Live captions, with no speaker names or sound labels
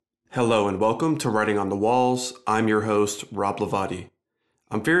Hello and welcome to Writing on the Walls. I'm your host, Rob Lavati.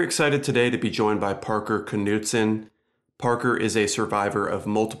 I'm very excited today to be joined by Parker Knudsen. Parker is a survivor of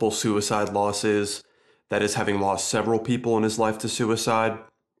multiple suicide losses, that is, having lost several people in his life to suicide.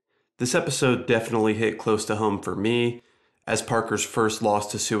 This episode definitely hit close to home for me, as Parker's first loss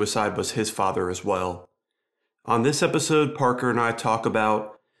to suicide was his father as well. On this episode, Parker and I talk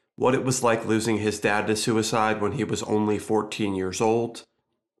about what it was like losing his dad to suicide when he was only 14 years old,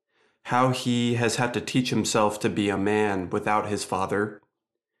 how he has had to teach himself to be a man without his father,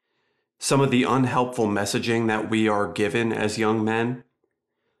 some of the unhelpful messaging that we are given as young men,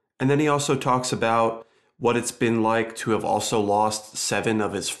 and then he also talks about what it's been like to have also lost 7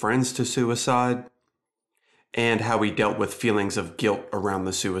 of his friends to suicide, and how he dealt with feelings of guilt around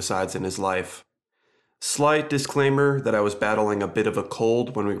the suicides in his life. Slight disclaimer that I was battling a bit of a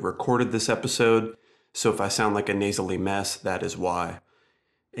cold when we recorded this episode, so if I sound like a nasally mess, that is why.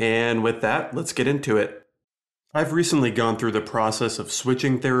 And with that, let's get into it. I've recently gone through the process of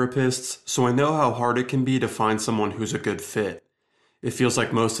switching therapists, so I know how hard it can be to find someone who's a good fit. It feels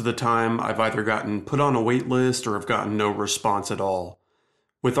like most of the time I've either gotten put on a wait list or have gotten no response at all.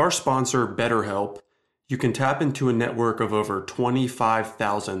 With our sponsor, BetterHelp, you can tap into a network of over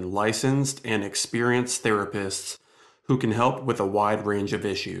 25,000 licensed and experienced therapists who can help with a wide range of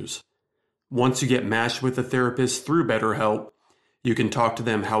issues. Once you get matched with a therapist through BetterHelp, you can talk to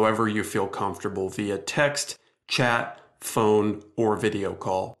them however you feel comfortable via text, chat, phone, or video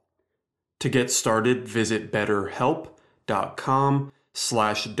call. To get started, visit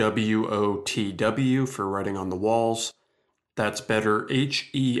betterhelp.com/WOTW for Writing on the Walls. That's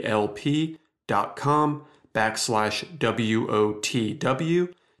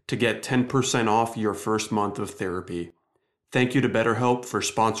betterhelp.com/WOTW to get 10% off your first month of therapy. Thank you to BetterHelp for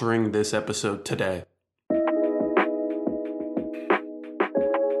sponsoring this episode today.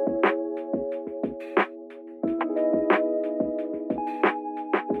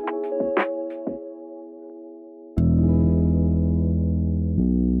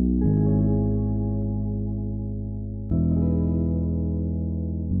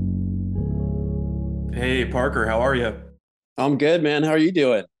 Hey, Parker, how are you? I'm good, man. How are you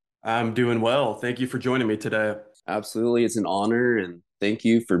doing? I'm doing well. Thank you for joining me today. Absolutely. It's an honor. And thank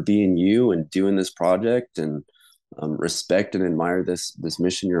you for being you and doing this project and respect and admire this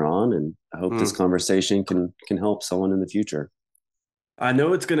mission you're on. And I hope this Hmm. conversation can help someone in the future. I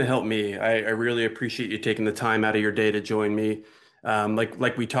know it's going to help me. I really appreciate you taking the time out of your day to join me.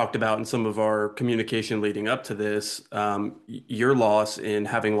 Like we talked about in some of our communication leading up to this, your loss in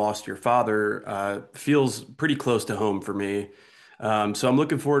having lost your father feels pretty close to home for me. So I'm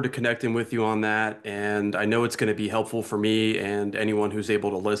looking forward to connecting with you on that, and I know it's going to be helpful for me and anyone who's able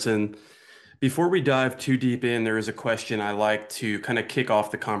to listen. Before we dive too deep in, there is a question I like to kind of kick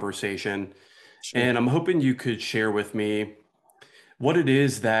off the conversation, Sure. and I'm hoping you could share with me what it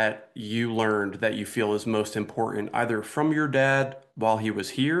is that you learned that you feel is most important, either from your dad while he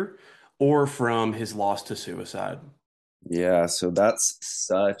was here or from his loss to suicide. Yeah. So that's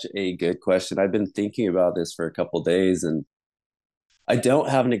such a good question. I've been thinking about this for a couple days and I don't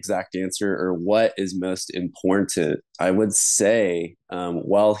have an exact answer or what is most important. I would say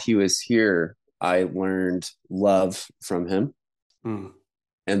while he was here, I learned love from him. Hmm.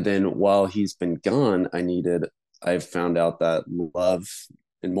 And then while he's been gone, I've found out that love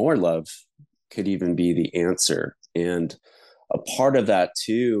and more love could even be the answer. And a part of that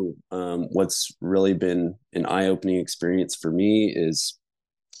too, what's really been an eye-opening experience for me is,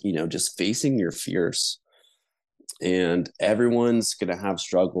 just facing your fears. And everyone's going to have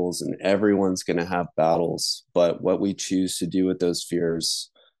struggles and everyone's going to have battles. But what we choose to do with those fears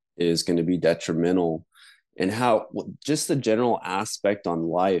is going to be detrimental, and how just the general aspect on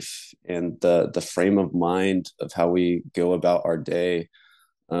life and the frame of mind of how we go about our day.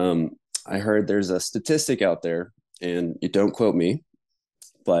 I heard there's a statistic out there, and you don't quote me,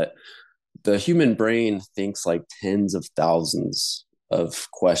 but the human brain thinks like tens of thousands of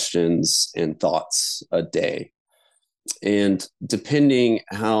questions and thoughts a day, and depending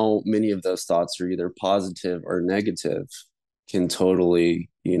how many of those thoughts are either positive or negative can totally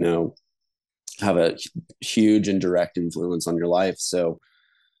have a huge and direct influence on your life. So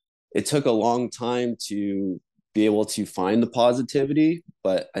it took a long time to be able to find the positivity,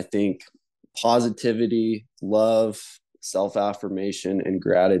 but I think positivity, love, self affirmation, and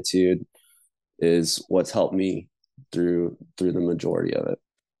gratitude is what's helped me through the majority of it.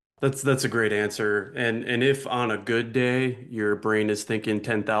 That's a great answer. And if on a good day your brain is thinking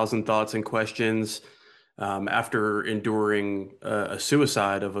 10,000 thoughts and questions after enduring a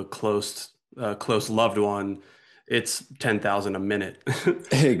suicide of a close loved one, it's 10,000 a minute. we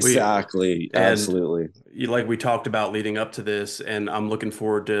Exactly. and Absolutely. like we talked about leading up to this, and I'm looking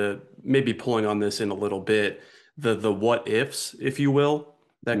forward to maybe pulling on this in a little bit. The what ifs, if you will,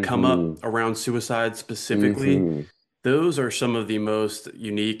 that come up Hmm. around suicide specifically. Hmm. Those are some of the most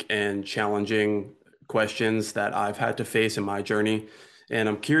unique and challenging questions that I've had to face in my journey. And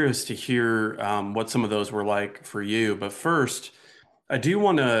I'm curious to hear what some of those were like for you. But first, I do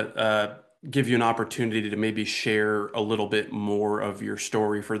want to give you an opportunity to maybe share a little bit more of your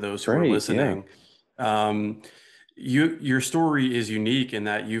story for those who are Great. Yeah. listening. Um, your story is unique in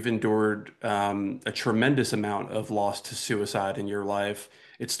that you've endured a tremendous amount of loss to suicide in your life.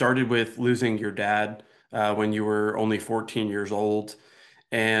 It started with losing your dad when you were only 14 years old.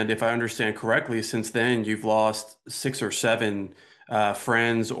 And if I understand correctly, since then you've lost six or seven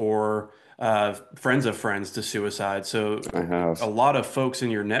friends or friends of friends to suicide. So I a have. lot of folks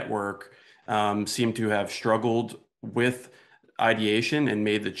in your network seem to have struggled with ideation and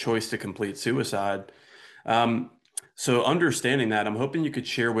made the choice to complete suicide. Um, so understanding that, I'm hoping you could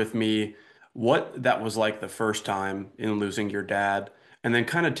share with me what that was like the first time in losing your dad, and then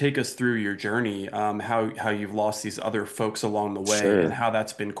kind of take us through your journey, how you've lost these other folks along the way, and Sure. how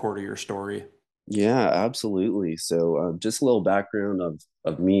that's been core to your story. Yeah, absolutely. So, just a little background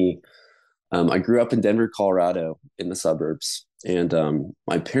of me. I grew up in Denver, Colorado, in the suburbs, and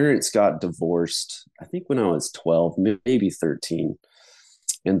my parents got divorced. I think when I was 12, maybe 13,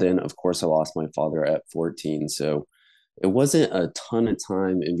 and then of course I lost my father at 14. So it wasn't a ton of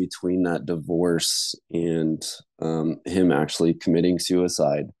time in between that divorce and him actually committing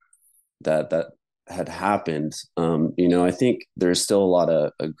suicide that had happened. I think there's still a lot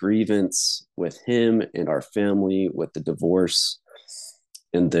of a grievance with him and our family with the divorce,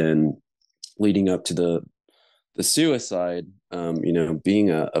 and then leading up to the suicide. Being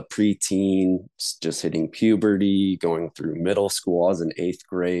a preteen, just hitting puberty, going through middle school. I was in eighth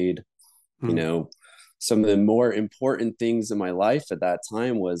grade. you Hmm. know some of the more important things in my life at that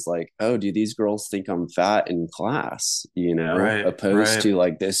time was like, oh, do these girls think I'm fat in class, Right, opposed right. to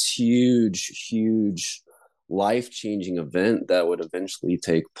like this huge life changing event that would eventually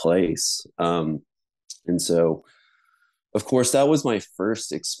take place. And so of course that was my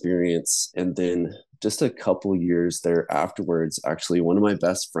first experience, and then just a couple years there afterwards, actually one of my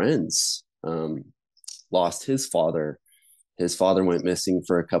best friends lost his father went missing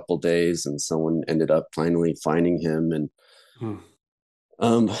for a couple days, and someone ended up finally finding him. And Hmm.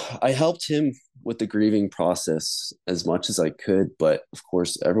 um, I helped him with the grieving process as much as I could, but of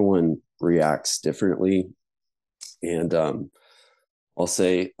course everyone reacts differently. And I'll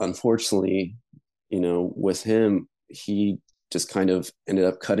say, unfortunately, with him, he just kind of ended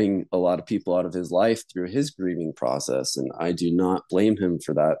up cutting a lot of people out of his life through his grieving process, and I do not blame him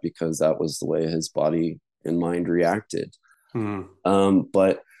for that, because that was the way his body and mind reacted. Hmm.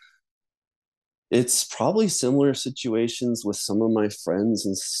 But it's probably similar situations with some of my friends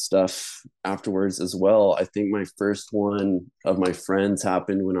and stuff afterwards as well. I think my first one of my friends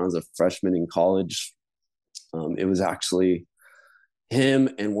happened when I was a freshman in college. It was actually him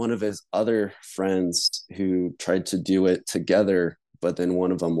and one of his other friends who tried to do it together, but then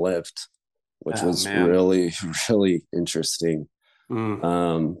one of them lived, which Oh was man. really, really interesting. Hmm.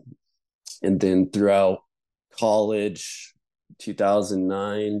 Um, and then throughout college,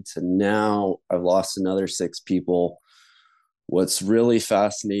 2009 to now, I've lost another six people. What's really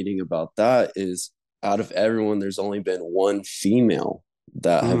fascinating about that is, out of everyone, there's only been one female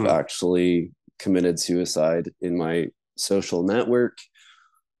that have Hmm. actually committed suicide in my social network.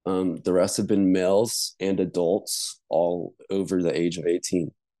 The rest have been males and adults, all over the age of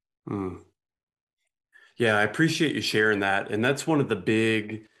 18. Hmm. Yeah, I appreciate you sharing that. And that's one of the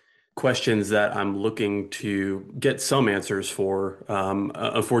big questions that I'm looking to get some answers for.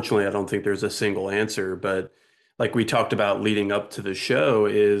 Unfortunately, I don't think there's a single answer, but like we talked about leading up to the show,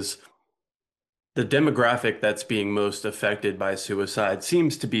 is the demographic that's being most affected by suicide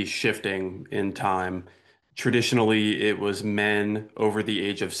seems to be shifting in time. Traditionally, it was men over the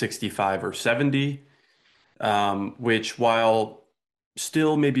age of 65 or 70, which, while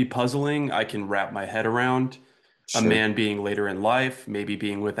still maybe puzzling, I can wrap my head around. A Sure. man being later in life, maybe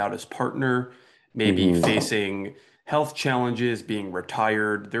being without his partner, maybe Mm-hmm. facing health challenges, being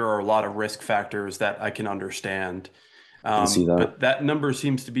retired. There are a lot of risk factors that I can understand. Can see that. But that number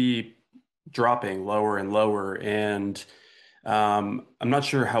seems to be dropping lower and lower. And I'm not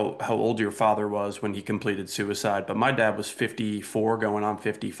sure how old your father was when he completed suicide, but my dad was 54 going on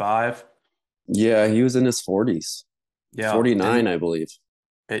 55. Yeah, he was in his 40s, Yeah. 49, I believe.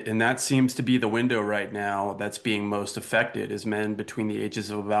 And that seems to be the window right now that's being most affected, is men between the ages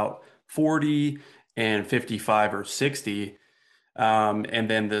of about 40 and 55 or 60. And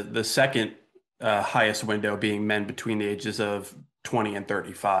then the second highest window being men between the ages of 20 and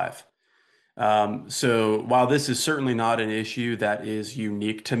 35. So while this is certainly not an issue that is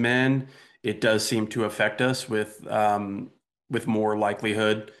unique to men, it does seem to affect us with more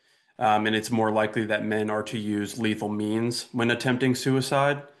likelihood. And it's more likely that men are to use lethal means when attempting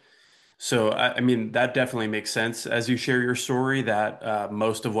suicide. So, I mean, that definitely makes sense as you share your story that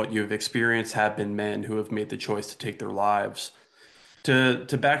most of what you've experienced have been men who have made the choice to take their lives. To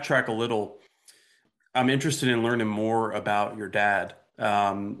backtrack a little, I'm interested in learning more about your dad.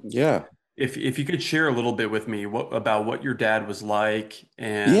 Yeah. If you could share a little bit with me about what your dad was like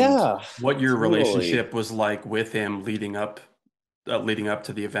and Yeah, what your totally. relationship was like with him leading up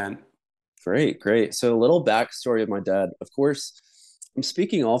to the event. Great, great. So a little backstory of my dad. Of course, I'm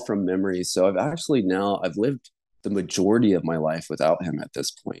speaking all from memory. So I've lived the majority of my life without him at this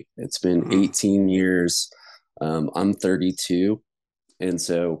point. It's been Mhm. 18 years. I'm 32. And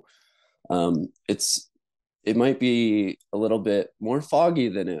so it might be a little bit more foggy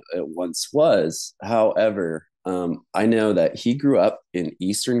than it once was. However, I know that he grew up in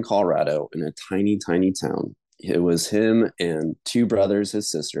eastern Colorado in a tiny, tiny town. It was him and two brothers, his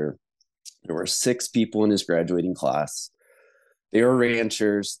sister. There were six people in his graduating class. They were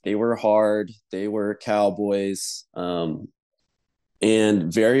ranchers. They were hard. They were cowboys,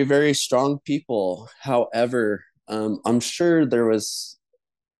 and very, very strong people. However, I'm sure there was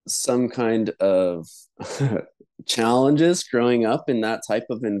some kind of challenges growing up in that type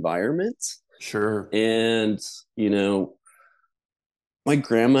of environment. Sure. And, you know, my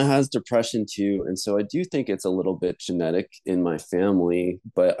grandma has depression too. And so I do think it's a little bit genetic in my family.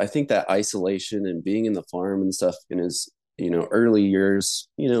 But I think that isolation and being in the farm and stuff in his, early years,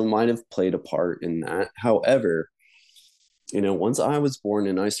 might have played a part in that. However, once I was born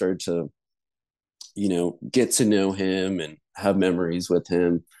and I started to, get to know him and have memories with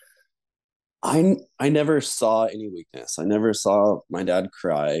him, I never saw any weakness. I never saw my dad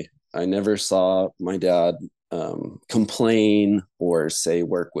cry. I never saw my dad complain or say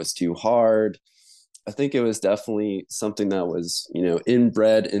work was too hard. I think it was definitely something that was,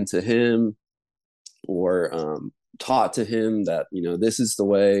 inbred into him or taught to him that, this is the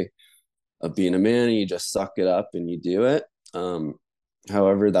way of being a man and you just suck it up and you do it.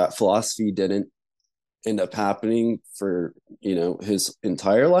 However, that philosophy didn't end up happening for, his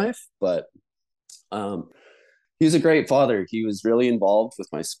entire life, but um, he was a great father. He was really involved with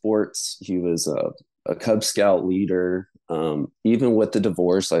my sports. He was a Cub Scout leader. Even with the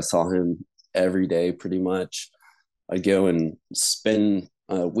divorce, I saw him every day pretty much. I'd go and spend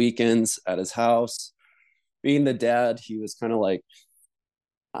weekends at his house. Being the dad, he was kind of like,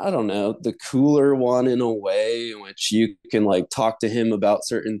 I don't know, the cooler one in a way in which you can like talk to him about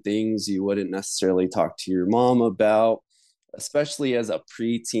certain things you wouldn't necessarily talk to your mom about, especially as a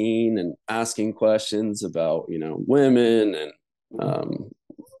preteen and asking questions about, women and um,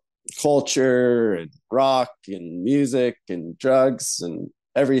 culture and rock and music and drugs and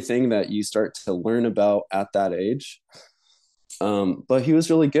everything that you start to learn about at that age. But he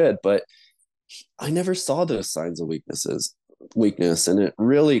was really good, but I never saw those signs of weakness, and it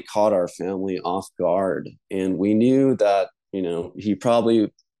really caught our family off guard. And we knew that, he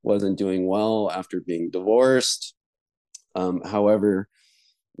probably wasn't doing well after being divorced. However,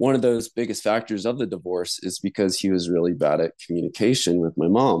 one of those biggest factors of the divorce is because he was really bad at communication with my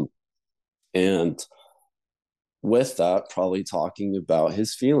mom. And with that, probably talking about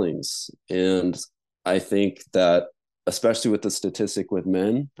his feelings. And I think that, especially with the statistic with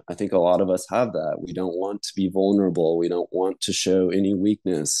men, I think a lot of us have that. We don't want to be vulnerable, we don't want to show any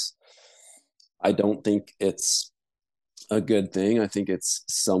weakness. I don't think it's a good thing. I think it's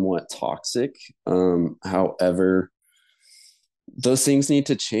somewhat toxic. However, those things need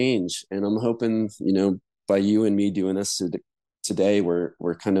to change. And I'm hoping, by you and me doing this today, we're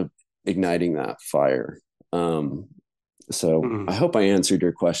kind of igniting that fire. So I Mhm. hope I answered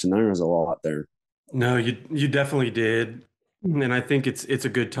your question. There was a lot there. No, you definitely did. And I think it's a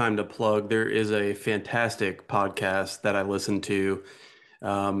good time to plug. There is a fantastic podcast that I listen to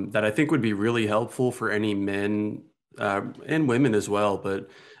that I think would be really helpful for any men and women as well, but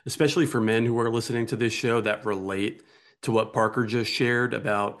especially for men who are listening to this show that relate to what Parker just shared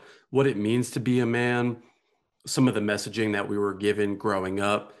about what it means to be a man, some of the messaging that we were given growing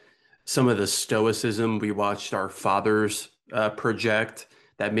up, some of the stoicism we watched our fathers project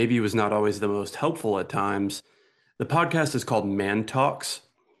that maybe was not always the most helpful at times. The podcast is called Man Talks.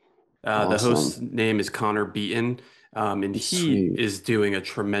 The host's Awesome. name is Connor Beaton, and he Sweet. is doing a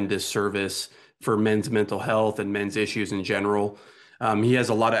tremendous service for men's mental health and men's issues in general. He has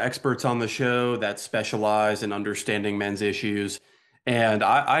a lot of experts on the show that specialize in understanding men's issues, and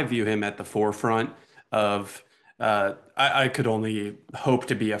I view him at the forefront of. I could only hope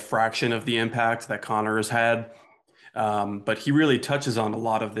to be a fraction of the impact that Connor has had, but he really touches on a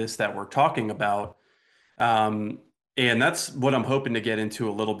lot of this that we're talking about. Um, and that's what I'm hoping to get into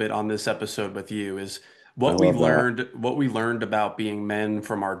a little bit on this episode with you is I love that. what we learned about being men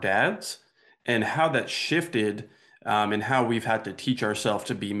from our dads and how that shifted, and how we've had to teach ourselves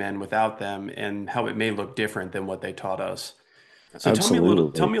to be men without them and how it may look different than what they taught us. So tell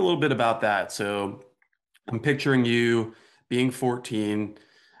Absolutely. me a little bit about that. So I'm picturing you being 14,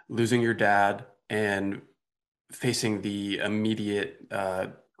 losing your dad, and facing the immediate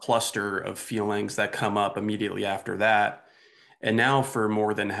cluster of feelings that come up immediately after that. And now, for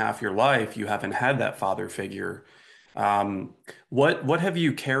more than half your life, you haven't had that father figure. Um, what have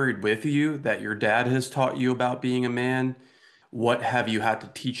you carried with you that your dad has taught you about being a man? What have you had to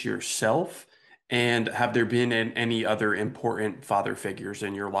teach yourself? And have there been any other important father figures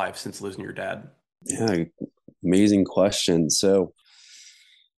in your life since losing your dad? Yeah, amazing question. So,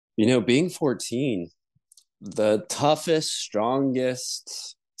 being 14, the toughest,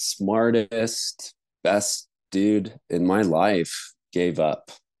 strongest, smartest, best dude in my life gave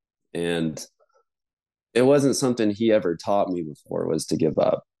up. And it wasn't something he ever taught me before was to give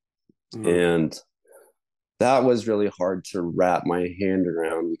up. Mm, And that was really hard to wrap my hand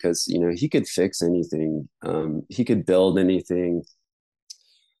around because, he could fix anything. He could build anything.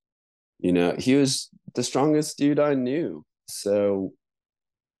 He was the strongest dude I knew. So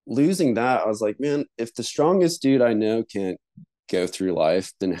losing that, I was like, man, if the strongest dude I know can't go through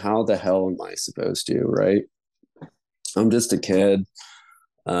life, then how the hell am I supposed to? Right. I'm just a kid.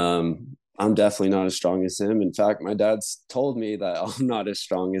 I'm definitely not as strong as him. In fact, my dad's told me that I'm not as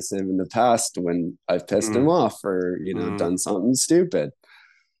strong as him in the past when I've pissed him mm, off or, mm, done something stupid.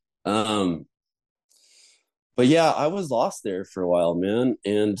 Um, but yeah, I was lost there for a while, man.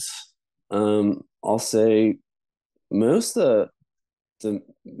 And I'll say most of the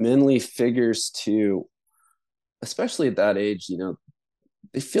manly figures too, especially at that age,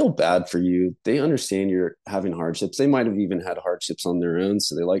 they feel bad for you. They understand you're having hardships. They might have even had hardships on their own.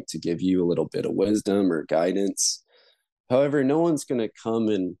 So they like to give you a little bit of wisdom or guidance. However, no one's going to come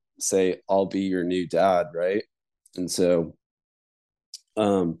and say, I'll be your new dad. Right. And so,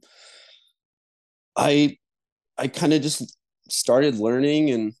 um, I, I kind of just started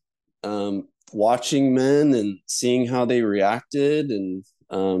learning and, watching men and seeing how they reacted and,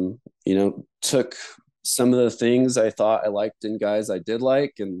 took some of the things I thought I liked in guys I did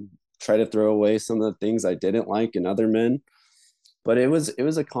like and try to throw away some of the things I didn't like in other men. But it was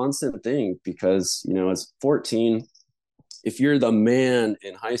a constant thing because, as 14, if you're the man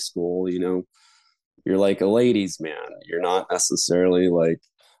in high school, you're like a ladies man. You're not necessarily like,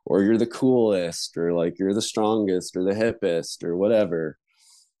 or you're the coolest or like you're the strongest or the hippest or whatever.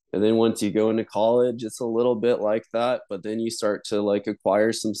 And then once you go into college, it's a little bit like that, but then you start to like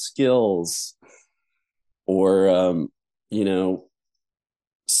acquire some skills or you know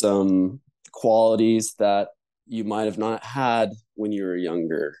some qualities that you might have not had when you were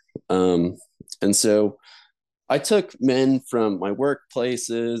younger. And so I took men from my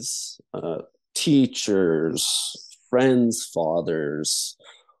workplaces, teachers, friends, fathers,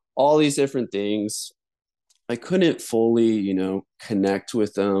 all these different things. I couldn't fully, connect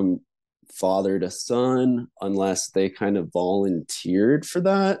with them father to son unless they kind of volunteered for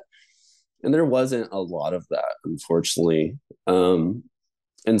that. And there wasn't a lot of that, unfortunately. And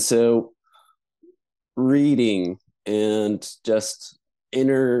so reading and just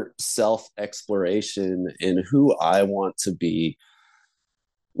inner self exploration in who I want to be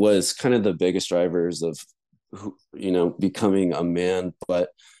was kind of the biggest drivers of becoming a man. But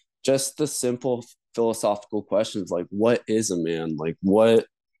just the simple philosophical questions like what is a man, like what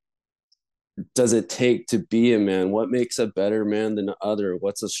does it take to be a man, what makes a better man than the other,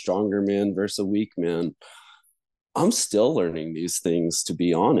 what's a stronger man versus a weak man. I'm still learning these things, to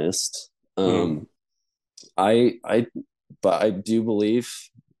be honest. mm, I but I do believe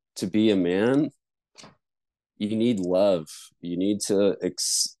to be a man, you need love. You need to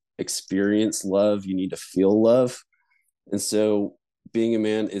experience love. You need to feel love. And so being a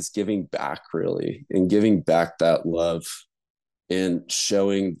man is giving back, really, and giving back that love and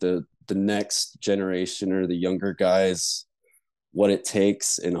showing the next generation or the younger guys what it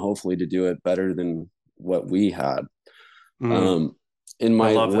takes and hopefully to do it better than what we had. mm. Um, in I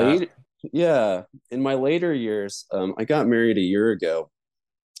my love that. late, yeah, in my later years, I got married a year ago,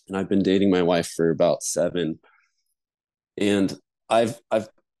 and I've been dating my wife for about 7. And I've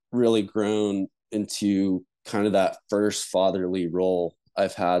really grown into kind of that first fatherly role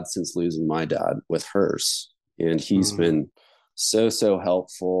I've had since losing my dad with hers. And he's Mhm. been so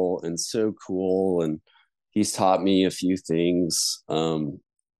helpful and so cool. And he's taught me a few things,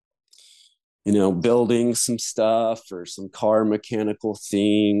 building some stuff or some car mechanical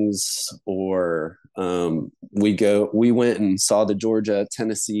things, or we went and saw the Georgia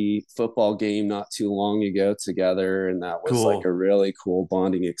Tennessee football game not too long ago together, and that was like a Cool. really cool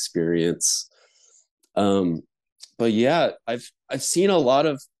bonding experience. Um, but yeah, I've seen a lot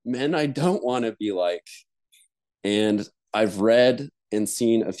of men I don't want to be like, and I've read and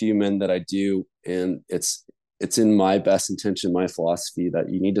seen a few men that I do, and it's in my best intention, my philosophy, that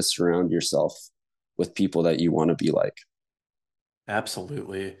you need to surround yourself with people that you want to be like.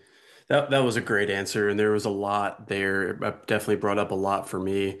 Absolutely. That was a great answer, and there was a lot there. It definitely brought up a lot for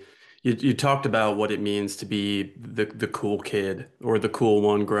me. You talked about what it means to be the cool kid or the cool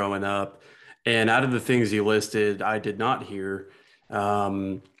one growing up. And out of the things you listed, I did not hear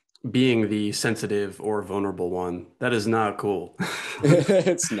um, being the sensitive or vulnerable one. That is not cool.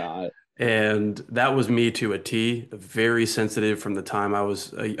 It's not. And that was me to a T, very sensitive from the time I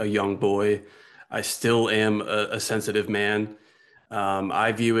was a young boy. I still am a sensitive man.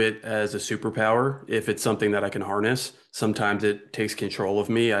 I view it as a superpower if it's something that I can harness. Sometimes it takes control of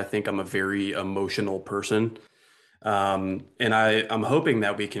me. I think I'm a very emotional person. And I'm hoping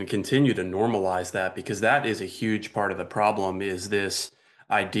that we can continue to normalize that because that is a huge part of the problem is this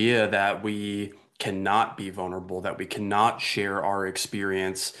idea that we cannot be vulnerable, that we cannot share our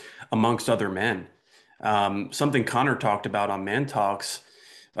experience amongst other men. Something Connor talked about on Man Talks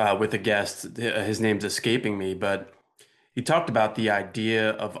with a guest, his name's escaping me, but he talked about the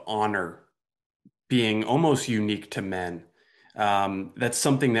idea of honor being almost unique to men. That's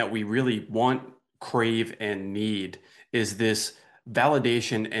something that we really want, crave, and need is this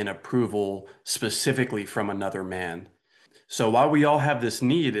validation and approval specifically from another man. So while we all have this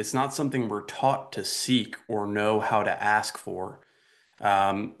need, it's not something we're taught to seek or know how to ask for.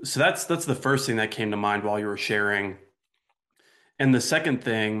 So that's the first thing that came to mind while you were sharing. And the second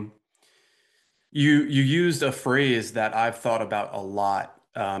thing, you used a phrase that I've thought about a lot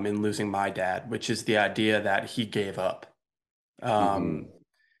in losing my dad, which is the idea that he gave up. Um, Mm-hmm.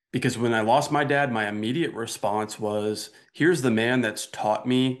 because when I lost my dad, my immediate response was, here's the man that's taught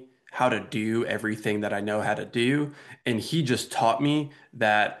me how to do everything that I know how to do. And he just taught me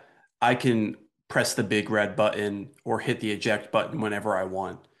that I can press the big red button or hit the eject button whenever I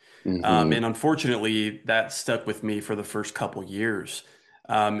want. Mm-hmm. And unfortunately, that stuck with me for the first couple years.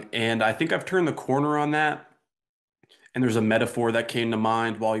 And I think I've turned the corner on that. And there's a metaphor that came to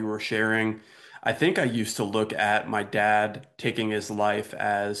mind while you were sharing. I think I used to look at my dad taking his life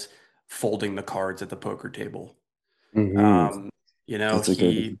as folding the cards at the poker table. Mm-hmm. Um, That's a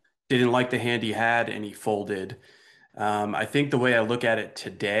good he didn't like the hand he had and he folded. I think the way I look at it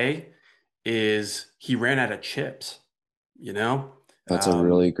today is he ran out of chips, you know? that's a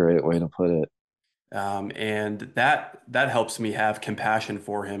really Um, great way to put it. and that helps me have compassion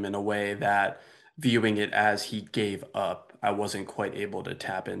for him in a way that viewing it as he gave up, I wasn't quite able to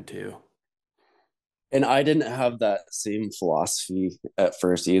tap into. And I didn't have that same philosophy at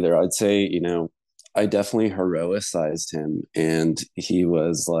first either. I'd say, I definitely heroicized him, and he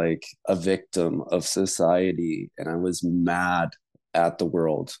was like a victim of society. And I was mad at the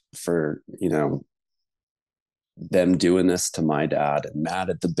world for, them doing this to my dad, and mad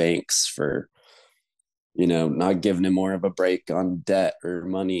at the banks for, not giving him more of a break on debt or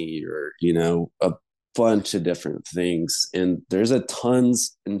money, or, a bunch of different things. And there's a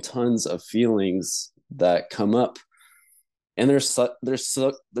tons and tons of feelings that come up, and they're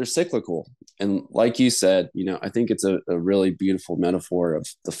cyclical. And like you said, I think it's a really beautiful metaphor of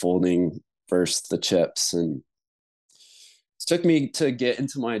the folding versus the chips. And it took me to get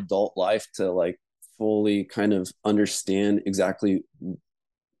into my adult life to like fully kind of understand exactly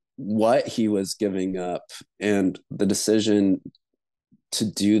what he was giving up and the decision to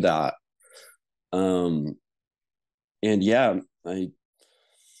do that. um and yeah, I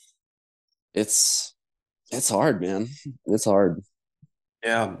it's it's hard, man. It's hard.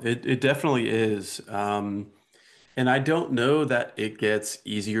 Yeah, it definitely is. And I don't know that it gets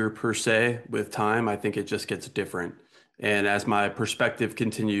easier per se with time. I think it just gets different. And as my perspective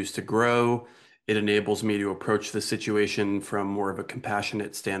continues to grow, it enables me to approach the situation from more of a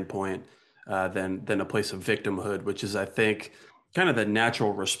compassionate standpoint than a place of victimhood, which is, I think, kind of the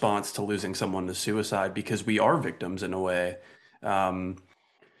natural response to losing someone to suicide because we are victims in a way. Um,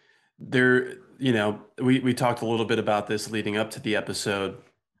 we talked a little bit about this leading up to the episode.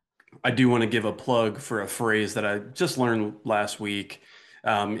 I do want to give a plug for a phrase that I just learned last week.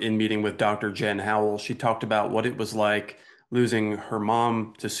 in meeting with Dr. Jen Howell. She talked about what it was like losing her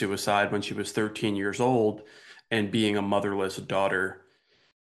mom to suicide when she was 13 years old and being a motherless daughter.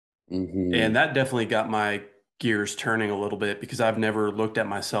 Hmm. And that definitely got my gears turning a little bit because I've never looked at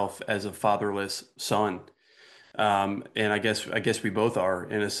myself as a fatherless son. And I guess we both are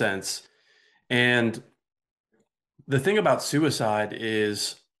in a sense. And the thing about suicide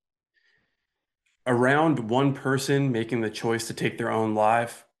is around one person making the choice to take their own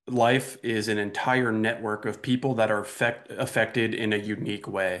life is an entire network of people that are affected in a unique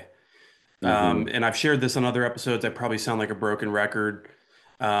way. Hmm. And I've shared this on other episodes. I probably sound like a broken record.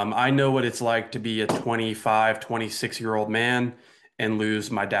 I know what it's like to be a 25, 26-year-old man and lose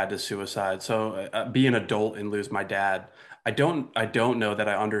my dad to suicide. So be an adult and lose my dad. I don't know that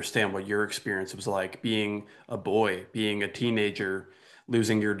I understand what your experience was like being a boy, being a teenager,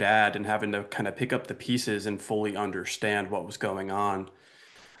 losing your dad and having to kind of pick up the pieces and fully understand what was going on.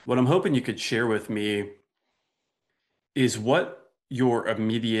 What I'm hoping you could share with me is what your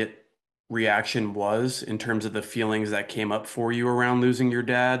immediate reaction was in terms of the feelings that came up for you around losing your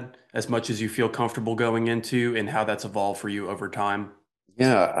dad, as much as you feel comfortable going into, and how that's evolved for you over time.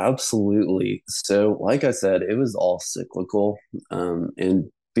 Yeah, absolutely. So, like I said, it was all cyclical.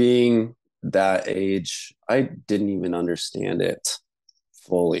 And being that age, I didn't even understand it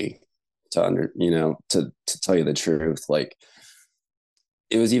fully to tell you the truth. Like,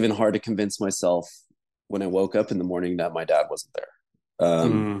 it was even hard to convince myself when I woke up in the morning that my dad wasn't there.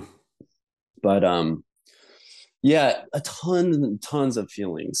 Mm, But yeah, a tons of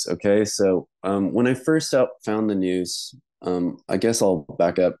feelings. Okay. So when I first found the news, I guess I'll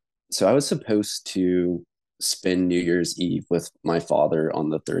back up. So I was supposed to spend New Year's Eve with my father on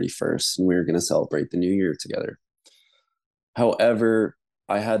the 31st, and we were going to celebrate the new year together. However,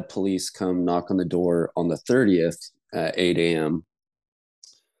 I had police come knock on the door on the 30th at 8 a.m.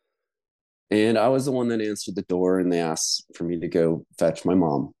 And I was the one that answered the door, and they asked for me to go fetch my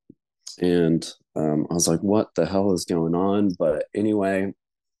mom. And I was like, what the hell is going on? But anyway,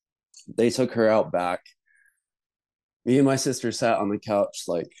 they took her out back. Me and my sister sat on the couch,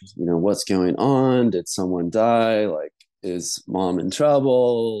 like, what's going on? Did someone die? Like, is mom in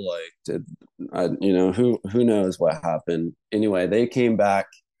trouble? Like, did I, who knows what happened? Anyway, they came back,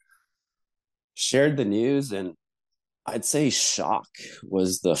 shared the news, and I'd say shock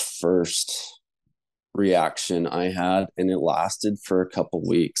was the first reaction I had, and it lasted for a couple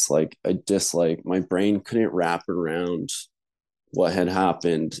weeks. Like, I just like my brain couldn't wrap around what had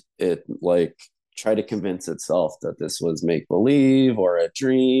happened. It like tried to convince itself that this was make believe or a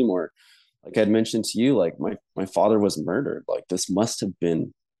dream, or like I'd mentioned to you, like my father was murdered. Like, this must have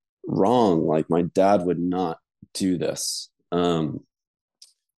been wrong. Like, my dad would not do this.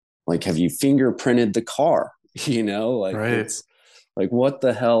 Like, have you fingerprinted the car? Like, right. it's like, what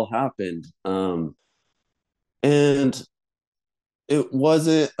the hell happened? And it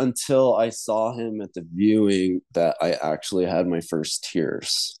wasn't until I saw him at the viewing that I actually had my first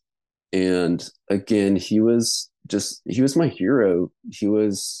tears. And again, he was my hero.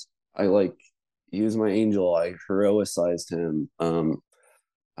 I like, he was my angel. I heroicized him.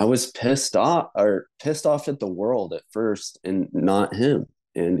 I was pissed off at the world at first and not him.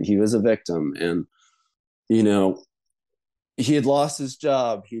 And he was a victim. And, you know, he had lost his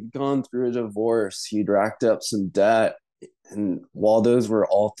job. He'd gone through a divorce. He'd racked up some debt. And while those were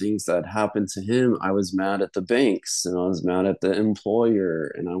all things that happened to him, I was mad at the banks, and I was mad at the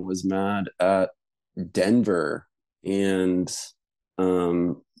employer, and I was mad at Denver and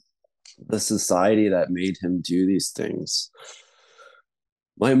um, the society that made him do these things.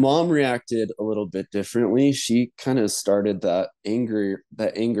 My mom reacted a little bit differently. She kind of started that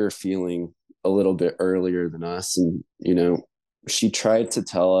anger feeling a little bit earlier than us. And, she tried to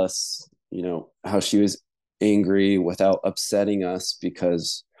tell us, how she was angry without upsetting us,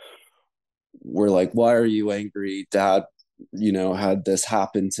 because we're like, why are you angry? Dad, had this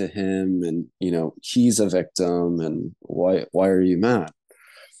happen to him, and, he's a victim, and why are you mad?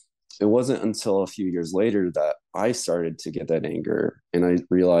 It wasn't until a few years later that I started to get that anger, and I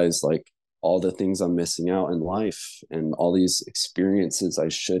realized, like, all the things I'm missing out in life and all these experiences I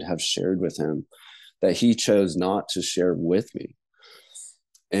should have shared with him that he chose not to share with me.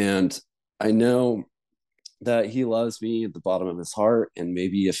 And I know that he loves me at the bottom of his heart, and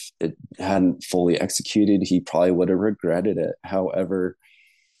maybe if it hadn't fully executed, he probably would have regretted it. However,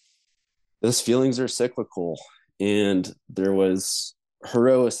 those feelings are cyclical, and there was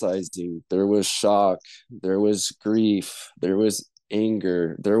heroicizing, there was shock, there was grief, there was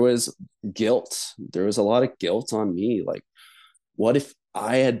anger, there was guilt. There was a lot of guilt on me. Like, what if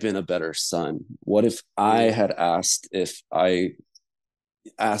I had been a better son? What if I Mm, had asked if I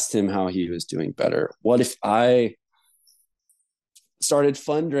asked him how he was doing better? What if I started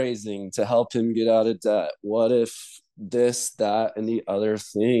fundraising to help him get out of debt? What if this, that, and the other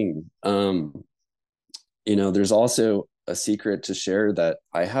thing? There's also a secret to share that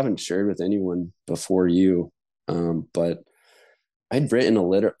I haven't shared with anyone before you. But I'd written a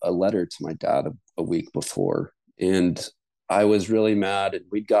letter to my dad a week before, and I was really mad, and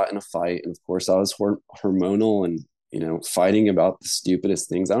we'd got in a fight, and of course I was hormonal and fighting about the stupidest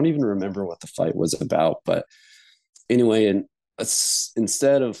things. I don't even remember what the fight was about, but anyway, and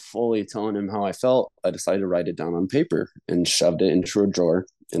instead of fully telling him how I felt, I decided to write it down on paper and shoved it into a drawer,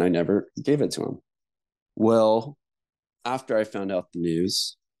 and I never gave it to him. Well, after I found out the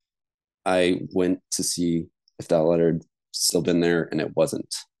news, I went to see if that letter had still been there, and it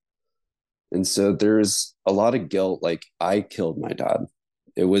wasn't. And so there's a lot of guilt. Like, I killed my dad.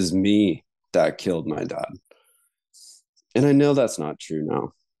 It was me that killed my dad. And I know that's not true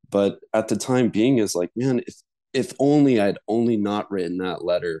now. But at the time being is like, man, if only I'd only not written that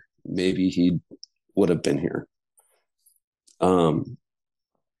letter, maybe he would have been here. Um,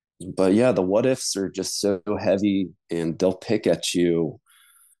 but yeah, the what ifs are just so heavy, and they'll pick at you,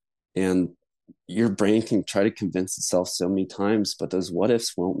 and your brain can try to convince itself so many times, but those what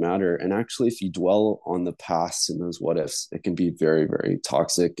ifs won't matter. And actually, if you dwell on the past and those what ifs, it can be very, very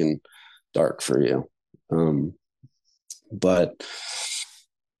toxic and dark for you. But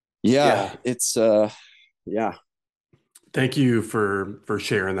yeah, Yeah. it's yeah. Thank you for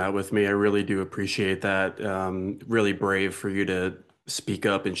sharing that with me. I really do appreciate that. Really brave for you to speak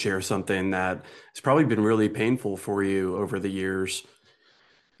up and share something that has probably been really painful for you over the years.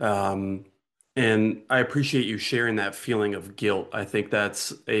 Um, and I appreciate you sharing that feeling of guilt. I think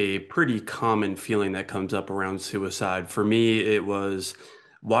that's a pretty common feeling that comes up around suicide. For me, it was,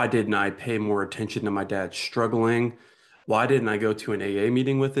 why didn't I pay more attention to my dad struggling? Why didn't I go to an AA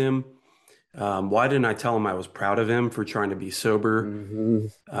meeting with him? Why didn't I tell him I was proud of him for trying to be sober?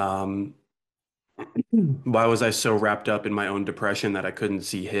 Mm-hmm. Um, why was I so wrapped up in my own depression that I couldn't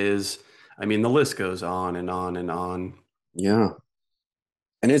see his? I mean, the list goes on and on and on. Yeah.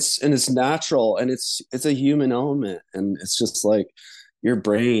 And it's natural, and it's a human element, and it's just like your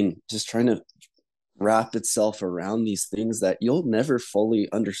brain just trying to wrap itself around these things that you'll never fully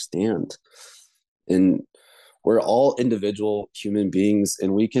understand. And we're all individual human beings,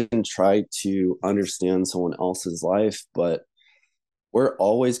 and we can try to understand someone else's life, but we're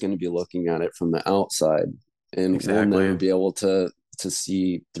always going to be looking at it from the outside, and we'll never Exactly. be able to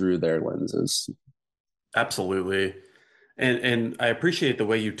see through their lenses. Absolutely. And I appreciate the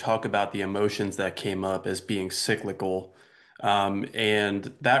way you talk about the emotions that came up as being cyclical.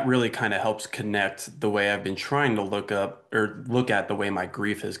 And that really kind of helps connect the way I've been trying to look up or look at the way my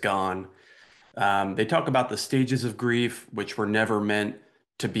grief has gone. They talk about the stages of grief, which were never meant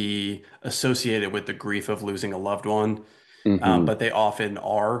to be associated with the grief of losing a loved one, Mm-hmm. but they often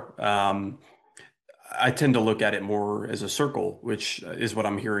are. I tend to look at it more as a circle, which is what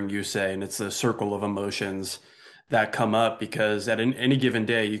I'm hearing you say. And it's a circle of emotions that come up because at any given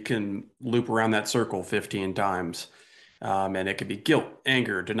day, you can loop around that circle 15 times. And it could be guilt,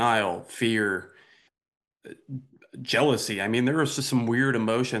 anger, denial, fear, jealousy. I mean, there are just some weird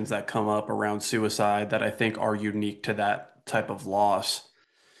emotions that come up around suicide that I think are unique to that type of loss.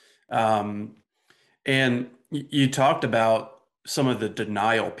 Um, and you talked about some of the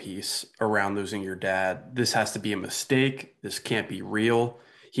denial piece around losing your dad. This has to be a mistake. This can't be real.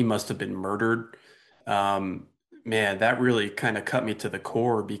 He must have been murdered. Um, Man, that really kind of cut me to the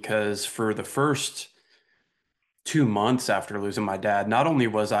core because for the first 2 months after losing my dad, not only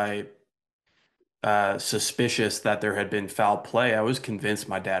was I suspicious that there had been foul play, I was convinced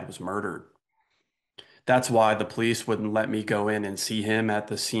my dad was murdered. That's why the police wouldn't let me go in and see him at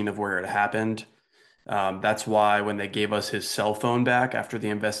the scene of where it happened. That's why when they gave us his cell phone back after the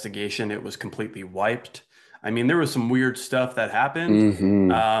investigation, it was completely wiped. I mean, there was some weird stuff that happened,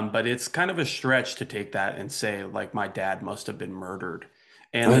 Mm-hmm. but it's kind of a stretch to take that and say like my dad must have been murdered.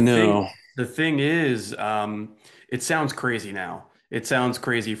 And I know. the thing is, it sounds crazy now. It sounds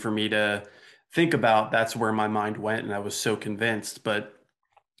crazy for me to think about. That's where my mind went, and I was so convinced. But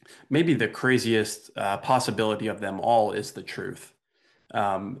maybe the craziest possibility of them all is the truth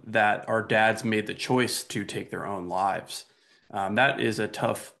that our dads made the choice to take their own lives. That is a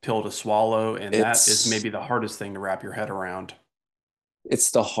tough pill to swallow, and that is it's maybe the hardest thing to wrap your head around.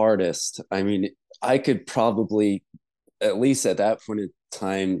 it's the hardest. I mean, I could probably, at least at that point in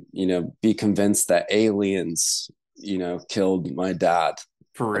time, be convinced that aliens, killed my dad,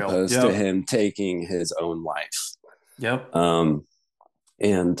 For real. opposed to Yep. him taking his own life. Yep. Um,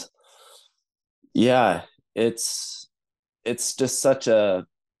 and yeah, it's it's just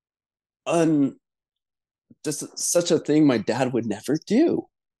un such a thing my dad would never do.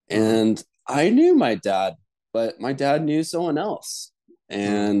 Mm, And I knew my dad, but my dad knew someone else mm,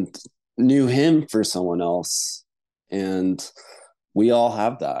 and knew him for someone else. And we all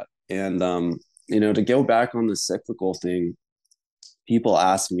have that. And to go back on the cyclical thing, people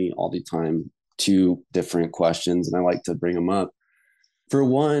ask me all the time two different questions, and I like to bring them up. For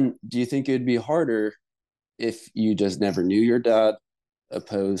one, do you think it'd be harder if you just never knew your dad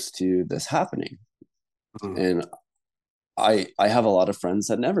opposed to this happening? mm. And I have a lot of friends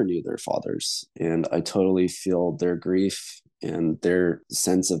that never knew their fathers, and I totally feel their grief and their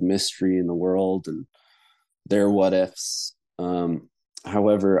sense of mystery in the world and their what ifs.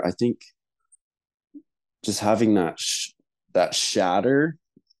 However, I think just having that shatter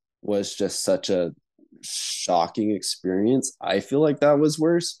was just such a shocking experience. I feel like that was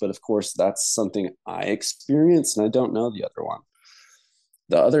worse, but of course, that's something I experienced, and I don't know the other one.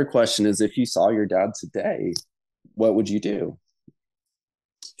 The other question is, if you saw your dad today, what would you do?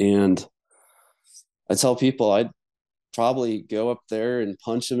 And I tell people I'd probably go up there and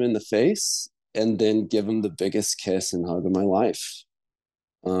punch him in the face and then give him the biggest kiss and hug of my life.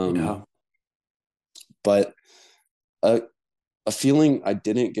 Yeah, Um, but a, a feeling I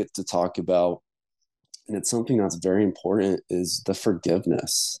didn't get to talk about, and it's something that's very important, is the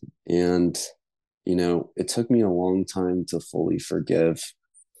forgiveness. And, it took me a long time to fully forgive.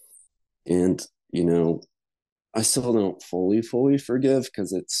 And, you know, I still don't fully forgive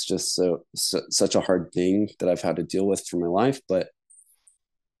because it's just such a hard thing that I've had to deal with for my life. But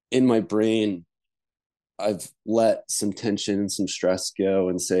in my brain, I've let some tension and some stress go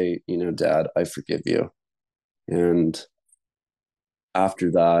and say, Dad, I forgive you. And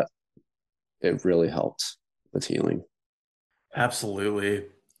after that, it really helped with healing. absolutely.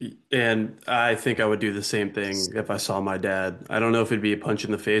 And I think I would do the same thing if I saw my dad. I don't know if it'd be a punch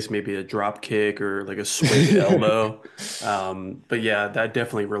in the face, maybe a drop kick or like a swing elbow. But yeah, that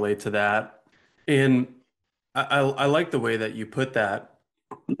definitely relate to that. And I like the way that you put that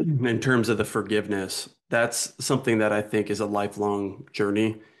in terms of the forgiveness. That's something that I think is a lifelong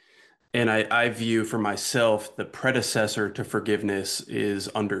journey. And I view for myself the predecessor to forgiveness is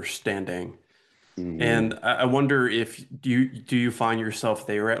understanding. Mm-hmm. And I wonder if do you find yourself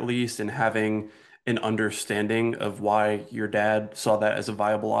there at least in having an understanding of why your dad saw that as a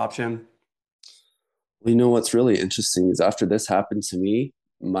viable option? Well, what's really interesting is after this happened to me,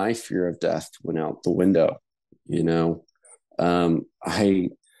 my fear of death went out the window. You know, I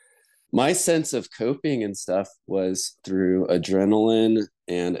my sense of coping and stuff was through adrenaline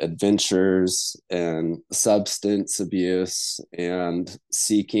and adventures and substance abuse and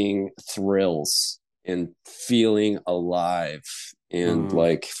seeking thrills and feeling alive and Mm.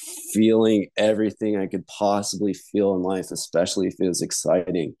 like feeling everything I could possibly feel in life, especially if it was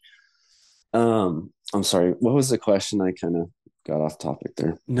exciting. I'm sorry, what was the question? I kind of got off topic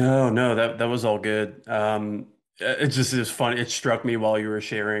there. No, no, that was all good. It just is funny. It struck me while you were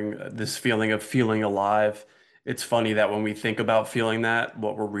sharing this feeling of feeling alive. It's funny that when we think about feeling that,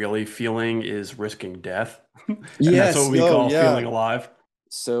 what we're really feeling is risking death. And that's what Yes. we Oh, call yeah. feeling alive.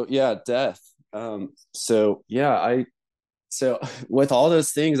 So yeah, death. So yeah, so with all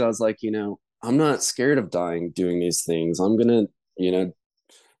those things, I was like, I'm not scared of dying doing these things. I'm gonna, you know,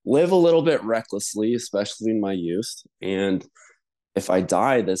 live a little bit recklessly, especially in my youth. And if I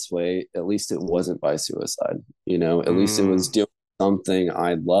die this way, at least it wasn't by suicide. At least it was Mm, doing something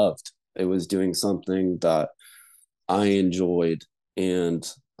I loved. It was doing something that I enjoyed. And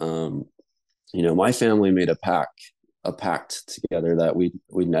my family made a pact together that we'd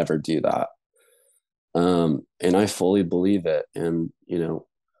never do that. And I fully believe it. And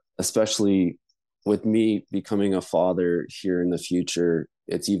especially with me becoming a father here in the future,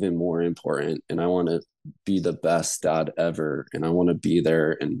 it's even more important. And I want to be the best dad ever, and I want to be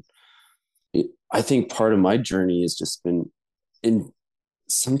there. And I think part of my journey has just been in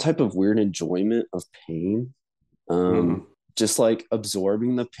some type of weird enjoyment of pain, mm, just like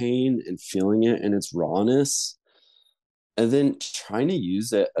absorbing the pain and feeling it in its rawness, and then trying to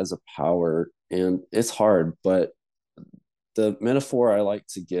use it as a power. And it's hard, but the metaphor I like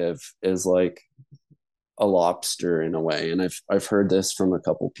to give is like a lobster in a way. And I've heard this from a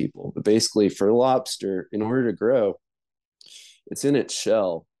couple people. But basically, for a lobster, in order to grow, it's in its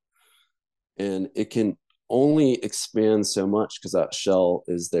shell, and it can only expand so much because that shell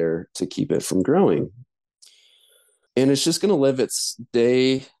is there to keep it from growing. And it's just going to live its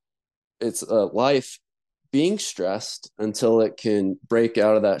life being stressed until it can break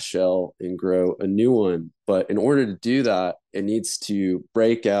out of that shell and grow a new one. But in order to do that, it needs to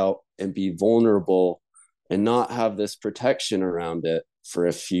break out and be vulnerable and not have this protection around it for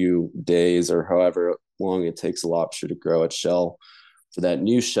a few days or however long it takes a lobster to grow its shell, for that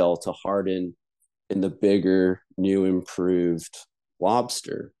new shell to harden in the bigger, new, improved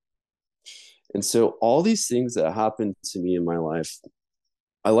lobster. And so, all these things that happen to me in my life,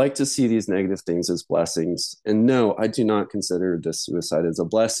 I like to see these negative things as blessings. And no, I do not consider this suicide as a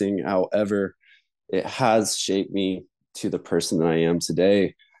blessing. However, it has shaped me to the person that I am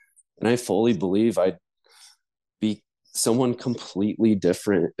today. And I fully believe I'd be someone completely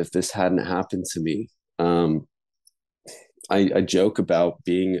different if this hadn't happened to me. Um, I joke about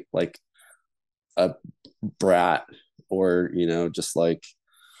being like a brat, or, just like,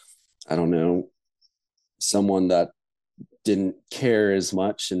 I don't know, someone that didn't care as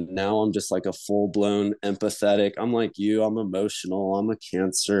much. And now I'm just like a full blown empathetic. I'm like you, I'm emotional, I'm a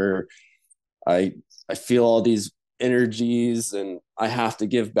Cancer. I I feel all these energies and I have to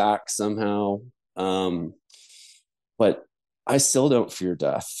give back somehow. Um, but I still don't fear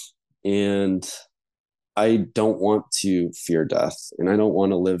death. And I don't want to fear death. And I don't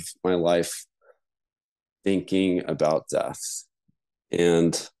want to live my life thinking about death.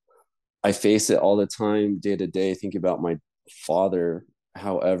 And I face it all the time, day to day, thinking about my father.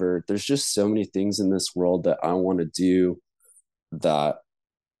 However, there's just so many things in this world that I want to do that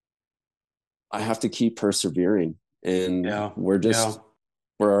I have to keep persevering. And Yeah. we're Yeah. just,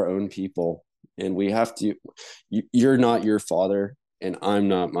 we're our own people. And we have to, you're not your father, and I'm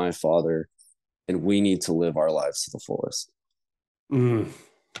not my father. And we need to live our lives to the fullest. Mm.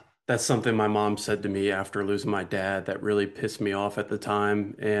 That's something my mom said to me after losing my dad that really pissed me off at the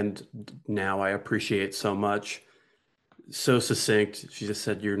time. And now I appreciate so much. So succinct. She just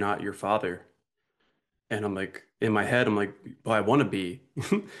said, "You're not your father." And I'm like, in my head, I'm like, well, I want to be.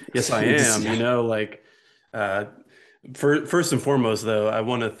 Yes, I am. Yeah. Uh, first and foremost, though, I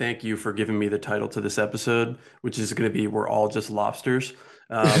want to thank you for giving me the title to this episode, which is going to be "We're All Just Lobsters."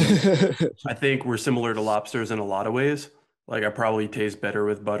 Um, I think we're similar to lobsters in a lot of ways. Like, I probably taste better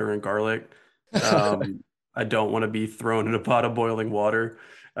with butter and garlic. Um, I don't want to be thrown in a pot of boiling water.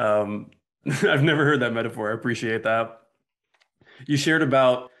 Um, I've never heard that metaphor. I appreciate that. You shared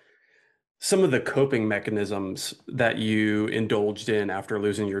about some of the coping mechanisms that you indulged in after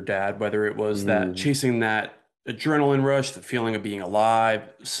losing your dad, whether it was that Mm. chasing that adrenaline rush, the feeling of being alive,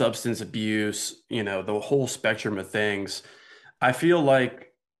 substance abuse, the whole spectrum of things. I feel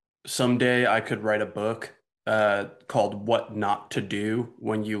like someday I could write a book called What Not to Do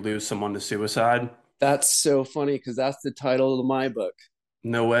When You Lose Someone to Suicide. That's so funny because that's the title of my book.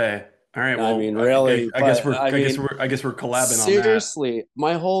 No way. All right, I well, mean, really, I guess but I mean, I guess we're collabing on that. seriously,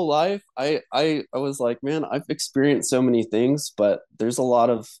 my whole life, I was like, man, I've experienced so many things, but there's a lot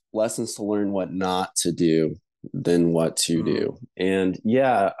of lessons to learn what not to do than what to Mm. do. And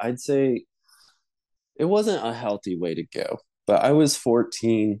yeah, I'd say it wasn't a healthy way to go. But I was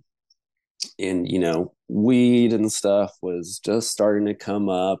 14, and weed and stuff was just starting to come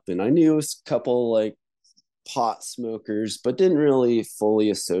up, and I knew a couple like pot smokers, but didn't really fully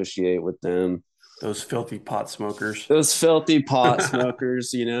associate with them. Those filthy pot smokers. Those filthy pot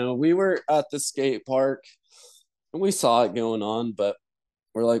smokers, we were at the skate park and we saw it going on, but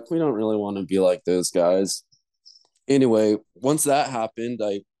we're like, we don't really want to be like those guys. Anyway, once that happened,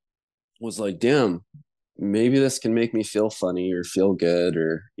 I was like, damn, maybe this can make me feel funny or feel good,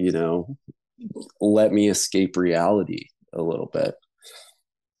 or, let me escape reality a little bit.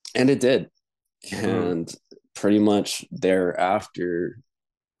 And it did. Mm. And pretty much thereafter,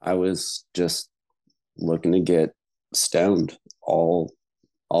 I was just looking to get stoned all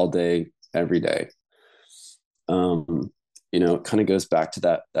day, every day. It kind of goes back to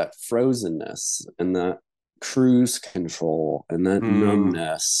that frozenness and that cruise control and that Mm.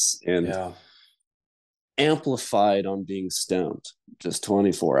 numbness, and Yeah. amplified on being stoned just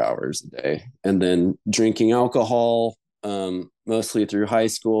 24 hours a day, and then drinking alcohol, mostly through high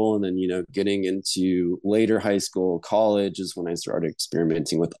school, and then getting into later high school, college is when I started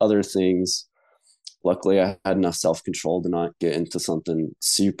experimenting with other things. Luckily, I had enough self-control to not get into something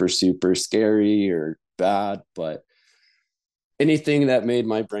super super scary or bad, but anything that made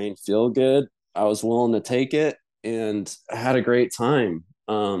my brain feel good, I was willing to take it, and I had a great time.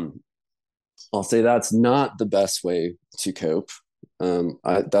 I'll say that's not the best way to cope.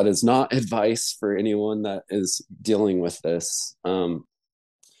 That is not advice for anyone that is dealing with this. The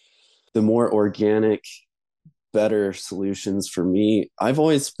more organic, better solutions for me, I've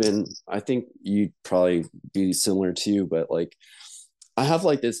always been, I think you'd probably be similar too, but like I have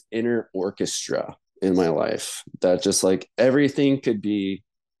like this inner orchestra in my life that just like everything could be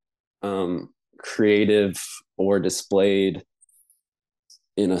creative or displayed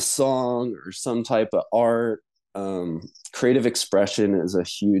in a song or some type of art. Creative expression is a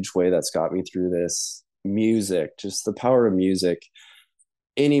huge way that's got me through this. Music, just the power of music.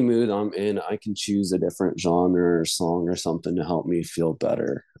 Any mood I'm in, I can choose a different genre or song or something to help me feel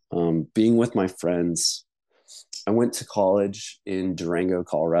better. Being with my friends. I went to college in Durango,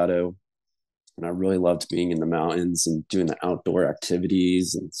 Colorado, and I really loved being in the mountains and doing the outdoor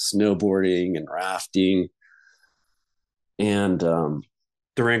activities and snowboarding and rafting. And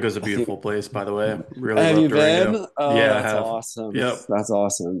Durango's a I think, beautiful place, by the way. Really have love you Durango. been? Oh, Yeah, I that's have. awesome. Yep. That's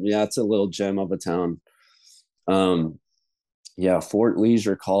awesome. Yeah, it's a little gem of a town. Um, yeah, Fort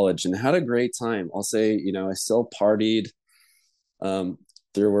Leisure College, and had a great time. I'll say, I still partied. Um,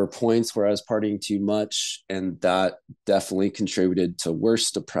 there were points where I was partying too much, and that definitely contributed to worse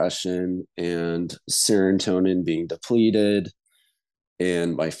depression and serotonin being depleted.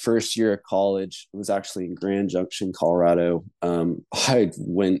 And my first year of college was actually in Grand Junction, Colorado. I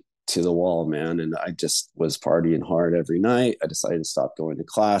went to the wall, man, and I just was partying hard every night. I decided to stop going to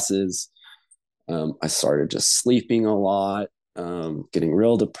classes. I started just sleeping a lot, getting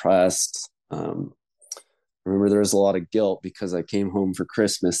real depressed. Remember, there was a lot of guilt because I came home for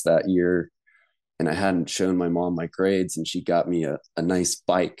Christmas that year and I hadn't shown my mom my grades, and she got me a nice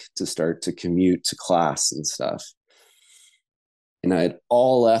bike to start to commute to class and stuff. And I had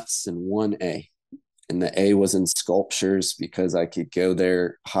all F's and one A. And the A was in sculptures because I could go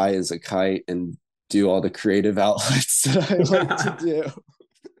there high as a kite and do all the creative outlets that I like to do.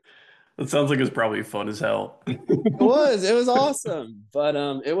 That sounds like it's probably fun as hell. It was awesome. But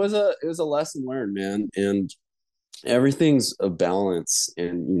it was a lesson learned, man. And everything's a balance.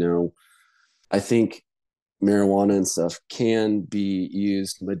 And I think marijuana and stuff can be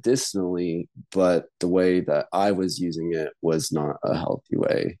used medicinally, but the way that I was using it was not a healthy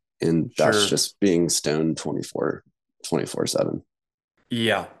way. And that's Sure. just being stoned 24/7.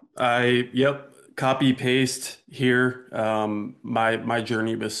 Yeah. Yep. Copy paste here. My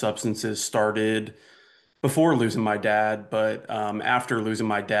journey with substances started before losing my dad, but after losing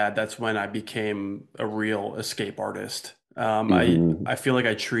my dad, that's when I became a real escape artist. Mm-hmm. I feel like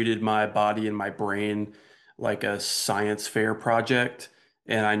I treated my body and my brain like a science fair project,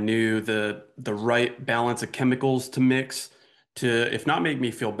 and I knew the right balance of chemicals to mix to, if not make me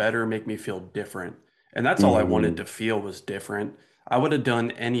feel better, make me feel different. And that's all I wanted Mm-hmm. to feel was different. I would have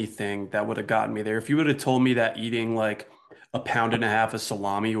done anything that would have gotten me there. If you would have told me that eating like a pound and a half of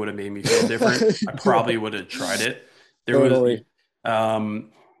salami would have made me feel different, I Yeah, probably would have tried it. There was, totally.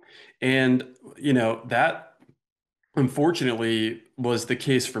 um, and that unfortunately was the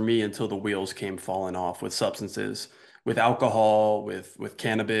case for me until the wheels came falling off with substances, with alcohol, with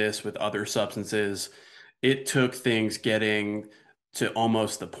cannabis, with other substances. It took things getting to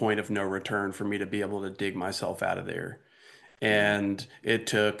almost the point of no return for me to be able to dig myself out of there. Yeah, And it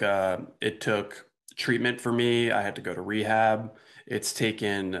took treatment for me. I had to go to rehab. It's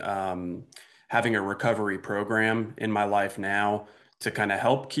taken having a recovery program in my life now to kind of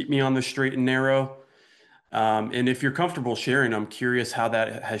help keep me on the straight and narrow. And if you're comfortable sharing, I'm curious how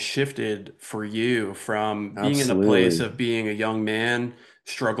that has shifted for you from being in the place absolutely. of being a young man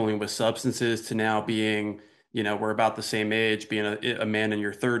struggling with substances to now being, we're about the same age, being a man in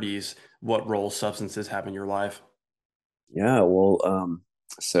your 30s. What role substances have in your life? Yeah, well,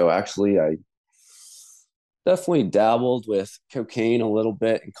 so actually, I definitely dabbled with cocaine a little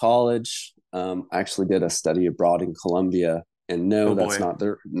bit in college. I actually did a study abroad in Colombia, and no, Oh that's boy.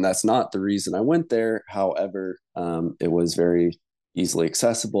 not the reason I went there. However, it was very easily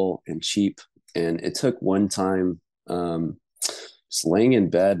accessible and cheap, and it took one time, just laying in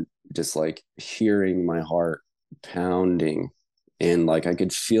bed, just like hearing my heart pounding, and like I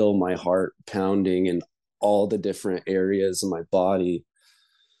could feel my heart pounding in all the different areas of my body,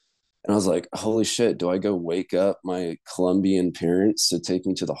 and I was like, holy shit, do I go wake up my Colombian parents to take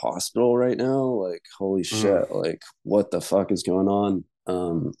me to the hospital right now? Like, holy Mm, shit, like, what the fuck is going on?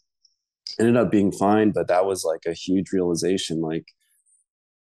 Ended up being fine, but that was like a huge realization, like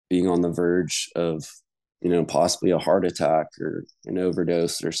being on the verge of, possibly a heart attack or an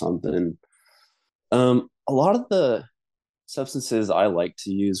overdose or something. A lot of the substances I like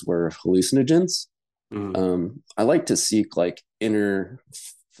to use were hallucinogens. mm. I like to seek like inner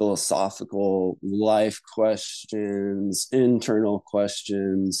philosophical life questions, internal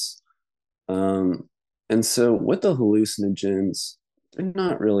questions. Um, and so with the hallucinogens, they're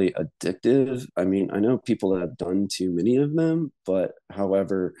not really addictive. I mean, I know people that have done too many of them, but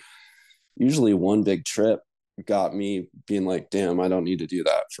however, usually one big trip got me being like, damn, I don't need to do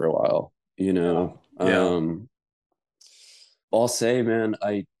that for a while, Yeah. Yeah. I'll say, man,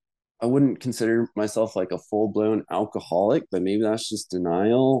 I wouldn't consider myself like a full blown alcoholic, but maybe that's just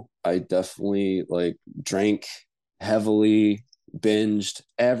denial. I definitely like drank heavily, binged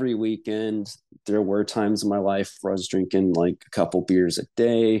every weekend. There were times in my life where I was drinking like a couple beers a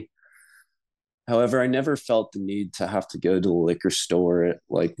day. However, I never felt the need to have to go to the liquor store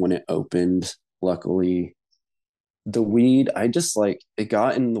like when it opened. Luckily, the weed, I just like it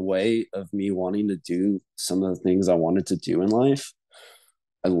got in the way of me wanting to do some of the things I wanted to do in life.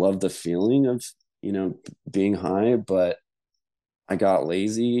 I love the feeling of, you know, being high, but I got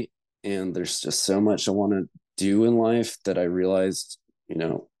lazy and there's just so much I want to do in life that I realized, you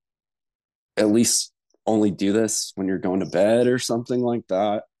know, at least only do this when you're going to bed or something like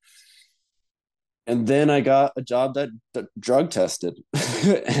that. And then I got a job that drug tested,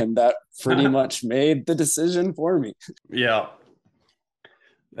 and that pretty much made the decision for me. Yeah,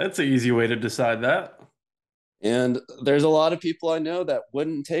 that's an easy way to decide that. And there's a lot of people I know that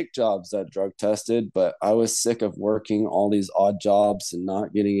wouldn't take jobs that drug tested, but I was sick of working all these odd jobs and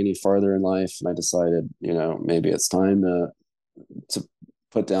not getting any farther in life. And I decided, you know, maybe it's time to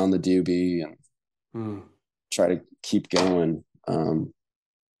put down the doobie and Hmm. try to keep going.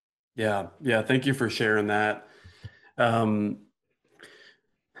 Yeah, yeah. Thank you for sharing that. Um,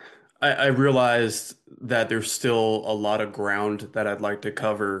 I realized that there's still a lot of ground that I'd like to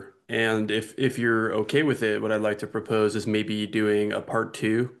cover. And if you're okay with it, what I'd like to propose is maybe doing a part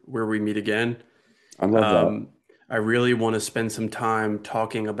two where we meet again. I love that. Um, I really want to spend some time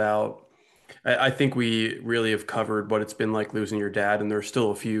talking about. I think we really have covered what it's been like losing your dad, and there's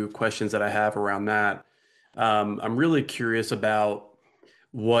still a few questions that I have around that. I'm really curious about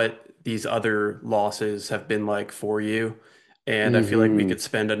what these other losses have been like for you. And I feel like we Mm-hmm. could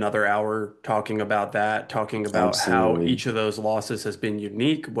spend another hour talking about that, talking about how Absolutely. each of those losses has been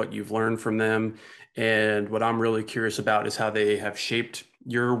unique, what you've learned from them. And what I'm really curious about is how they have shaped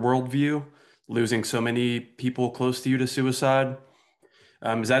your worldview, losing so many people close to you to suicide.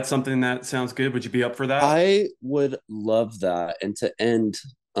 Is that something that sounds good? Would you be up for that? I would love that. And to end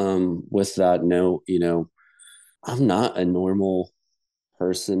with that note, you know, I'm not a normal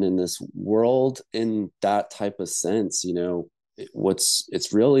person in this world in that type of sense. You know,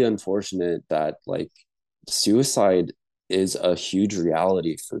 it's really unfortunate that like suicide is a huge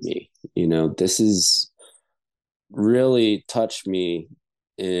reality for me. You know, this is really touched me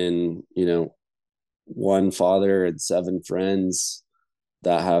in, you know, one father and seven friends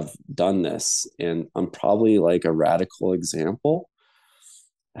that have done this, and I'm probably like a radical example.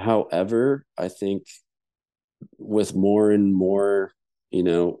 However, I think with more and more, you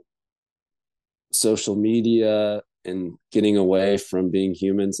know, social media and getting away from being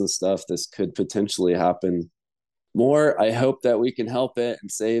humans and stuff, this could potentially happen more. I hope that we can help it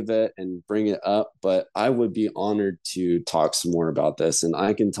and save it and bring it up, but I would be honored to talk some more about this, and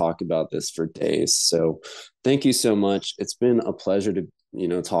I can talk about this for days. So thank you so much. It's been a pleasure to, you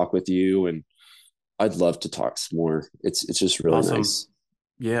know, talk with you, and I'd love to talk some more. It's just really Awesome. nice.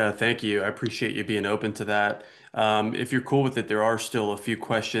 Yeah, thank you. I appreciate you being open to that. If you're cool with it, there are still a few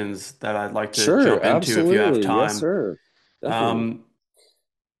questions that I'd like to Sure, jump into if you have absolutely. Yes, time. sir. Definitely. Um,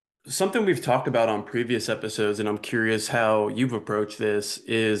 Something we've talked about on previous episodes, and I'm curious how you've approached this,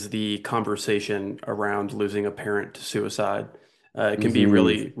 is the conversation around losing a parent to suicide. It can be Mm-hmm.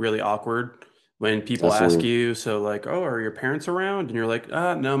 really, really awkward when people ask Definitely. you, so like, oh, are your parents around? And you're like,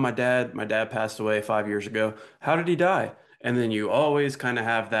 no, my dad passed away 5 years ago. How did he die? And then you always kind of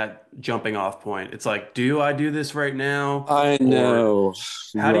have that jumping off point. It's like, do I do this right now? I Or know.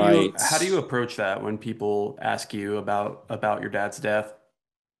 Right. how do you approach that when people ask you about your dad's death?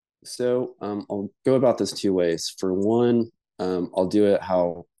 So I'll go about this two ways. For one, I'll do it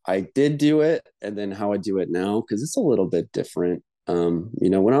how I did do it, and then how I do it now, because it's a little bit different. You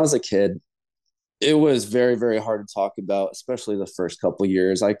know, when I was a kid, it was very, very hard to talk about, especially the first couple of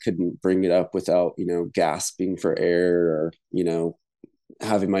years. I couldn't bring it up without, you know, gasping for air or, you know,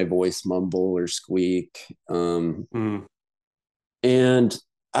 having my voice mumble or squeak. Hmm. And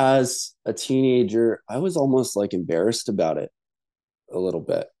as a teenager, I was almost like embarrassed about it a little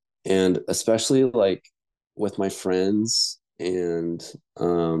bit. And especially like with my friends and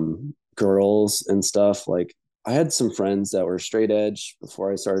girls and stuff, like I had some friends that were straight edge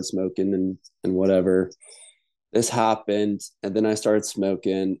before I started smoking and whatever. This happened, and then I started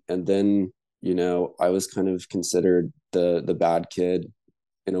smoking, and then, you know, I was kind of considered the bad kid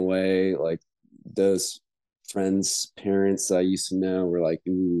in a way. Like those friends' parents I used to know were like,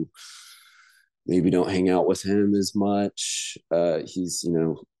 ooh, maybe don't hang out with him as much. He's, you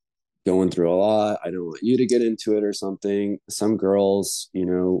know, going through a lot. I don't want you to get into it or something. Some girls, you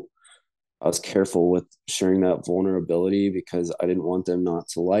know, I was careful with sharing that vulnerability because I didn't want them not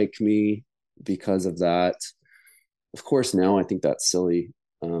to like me because of that. Of course, now I think that's silly.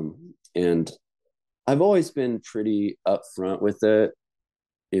 And I've always been pretty upfront with it.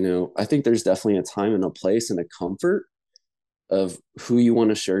 I think there's definitely a time and a place and a comfort of who you want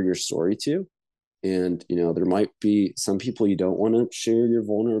to share your story to. And, there might be some people you don't want to share your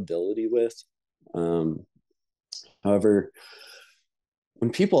vulnerability with. Um, However,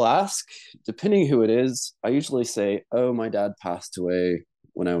 when people ask, depending who it is, I usually say, "Oh, my dad passed away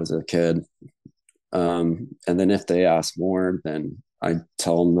when I was a kid." And then if they ask more, then I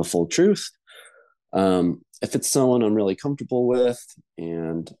tell them the full truth. If it's someone I'm really comfortable with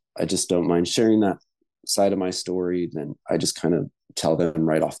and I just don't mind sharing that side of my story, then I just kind of tell them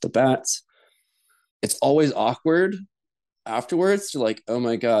right off the bat. It's always awkward afterwards. You're like, "Oh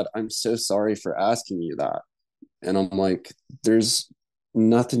my God, I'm so sorry for asking you that." And I'm like, there's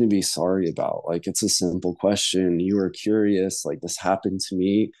nothing to be sorry about. Like, it's a simple question. You were curious, like, this happened to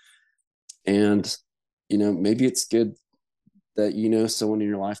me. And, maybe it's good that someone in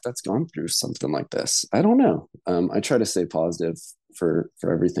your life that's gone through something like this. I don't know. I try to stay positive for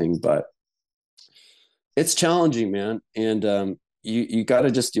everything, but it's challenging, man. And you got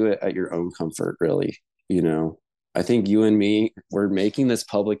to just do it at your own comfort, really. You know, I think you and me, we're making this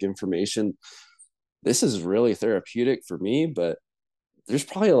public information. This is really therapeutic for me, but there's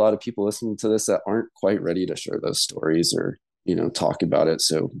probably a lot of people listening to this that aren't quite ready to share those stories or talk about it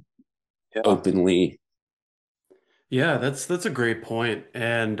so Yeah. openly. Yeah, that's a great point,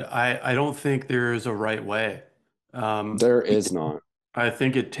 and I don't think there's a right way. Um, There is not. I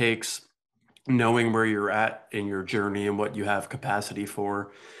think it takes knowing where you're at in your journey and what you have capacity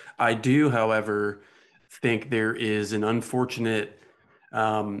for. I do, however, think there is an unfortunate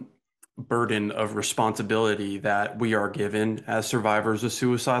um, burden of responsibility that we are given as survivors of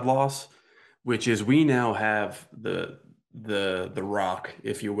suicide loss, which is we now have the rock,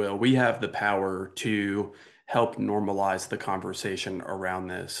 if you will. We have the power to help normalize the conversation around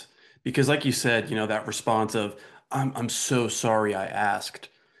this. Because like you said, that response of I'm so sorry I asked.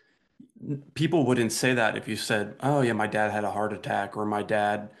 People wouldn't say that if you said, "Oh yeah, my dad had a heart attack," or "My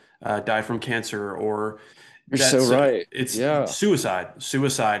dad died from cancer," or You're so that's right. it's Yeah. suicide.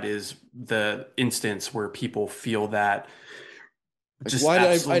 Suicide is the instance where people feel that Like, just why did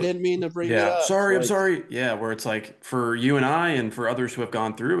I absolute. didn't mean to bring it Yeah, up. sorry, I'm Like, sorry. Yeah, where it's like for you and I and for others who have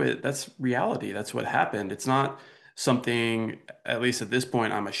gone through it, that's reality. That's what happened. It's not something, at least at this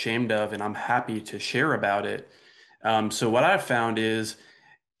point, I'm ashamed of, and I'm happy to share about it. So what I've found is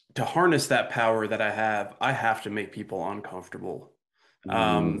to harness that power that I have to make people uncomfortable,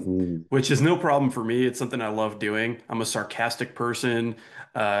 um, mhm. which is no problem for me. It's something I love doing. I'm a sarcastic person.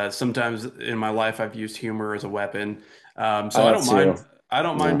 Sometimes in my life, I've used humor as a weapon. I So I have don't mind. to. I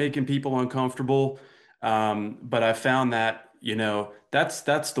don't mind Yeah. making people uncomfortable. But I found that,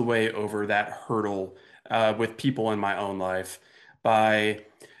 that's the way over that hurdle with people in my own life by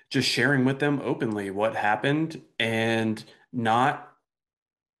just sharing with them openly what happened and not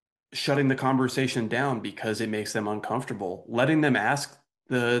shutting the conversation down because it makes them uncomfortable, letting them ask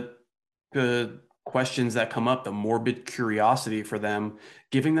the the questions that come up, the morbid curiosity for them,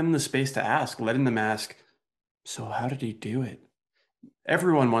 giving them the space to ask, letting them ask, so how did he do it?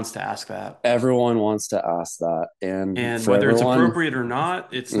 Everyone wants to ask that. Everyone wants to ask that. And And for whether it's everyone, appropriate or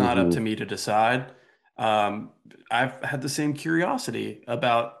not, it's not up to mhm, me to decide. Um, I've had the same curiosity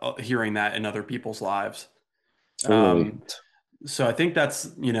about hearing that in other people's lives. totally. Um, So I think that's,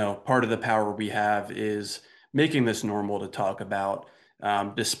 part of the power we have is making this normal to talk about,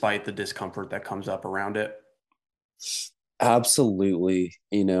 despite the discomfort that comes up around it. Absolutely.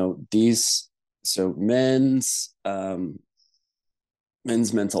 These so men's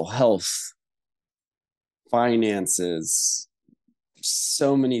mental health, finances,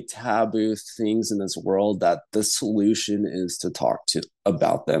 so many taboo things in this world that the solution is to talk to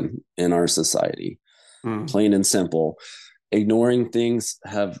about them in our society. Mm, Plain and simple. Ignoring things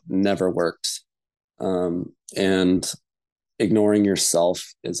have never worked. And ignoring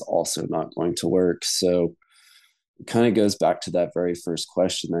yourself is also not going to work. So it kind of goes back to that very first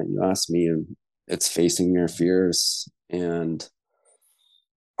question that you asked me, and it's facing your fears. And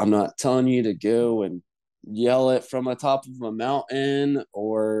I'm not telling you to go and yell it from the top of a mountain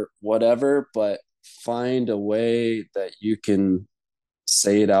or whatever, but find a way that you can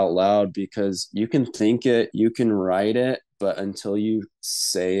say it out loud, because you can think it, you can write it, but until you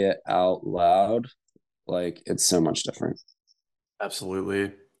say it out loud, like, it's so much different.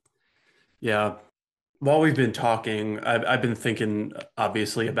 absolutely. Yeah. While we've been talking, I've been thinking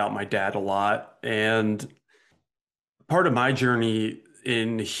obviously about my dad a lot. And part of my journey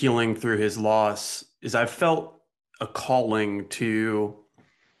in healing through his loss is I felt a calling to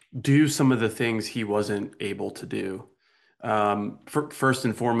do some of the things he wasn't able to do. First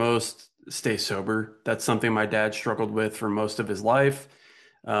and foremost, stay sober. That's something my dad struggled with for most of his life.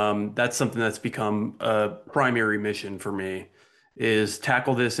 That's something that's become a primary mission for me is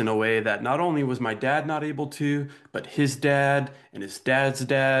tackle this in a way that not only was my dad not able to, but his dad and his dad's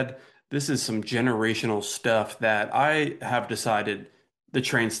dad. This is some generational stuff that I have decided the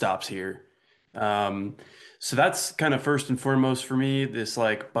train stops here. Um, so that's kind of first and foremost for me, this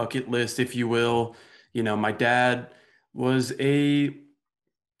like bucket list, if you will. My dad was a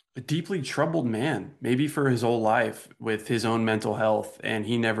deeply troubled man, maybe for his whole life with his own mental health, and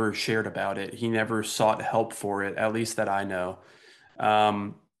he never shared about it. He never sought help for it, at least that I know.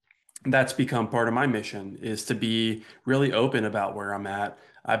 Um, that's become part of my mission is to be really open about where I'm at.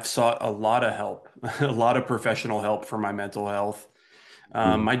 I've sought a lot of help, a lot of professional help for my mental health.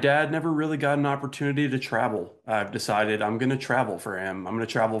 Mhm. My dad never really got an opportunity to travel. I've decided I'm going to travel for him. I'm going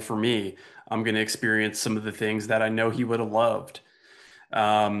to travel for me. I'm going to experience some of the things that I know he would have loved.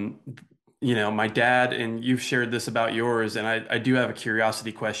 Um, my dad, and you've shared this about yours, and I do have a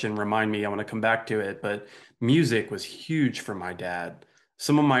curiosity question. Remind me, I want to come back to it. But music was huge for my dad.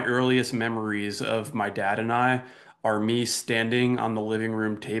 Some of my earliest memories of my dad and I are me standing on the living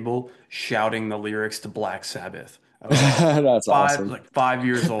room table shouting the lyrics to Black Sabbath. I was That's awesome. like 5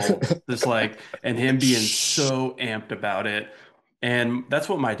 years old, just like, and him being so amped about it. And that's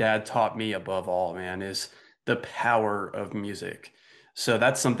what my dad taught me above all, man, is the power of music. So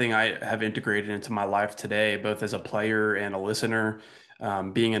that's something I have integrated into my life today, both as a player and a listener,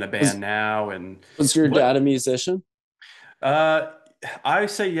 being in a band Was now. And was your what dad a musician? uh, I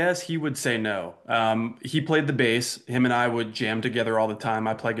say yes, he would say no. He played the bass. Him and I would jam together all the time.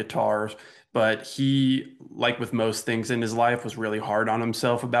 I play guitars, but he, like with most things in his life, was really hard on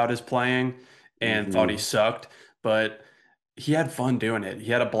himself about his playing and thought he Hmm. sucked. But he had fun doing it.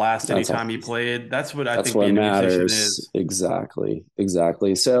 He had a blast That's anytime all. he played. That's what I That's think what being a musician matters. is. Exactly.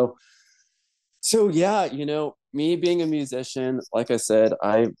 Exactly. So yeah, me being a musician, like I said,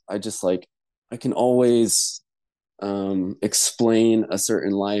 I just like I can always explain a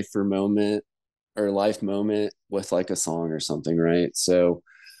certain life moment with like a song or something, right? So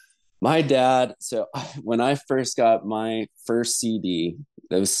my dad, so when I first got my first CD,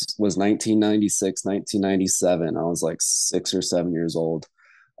 this was 1996, 1997. I was like 6 or 7 years old.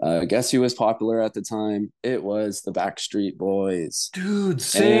 Guess who was popular at the time? It was the Backstreet Boys. Dude, And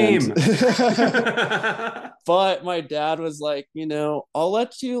same. but my dad was like, I'll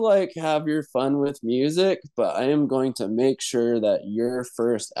let you like have your fun with music, but I am going to make sure that your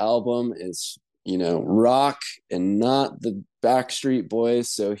first album is, rock and not the Backstreet Boys.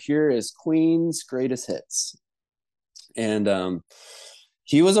 So here is Queen's greatest hits. And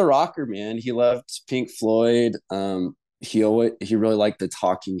he was a rocker, man. He loved Pink Floyd. He really liked the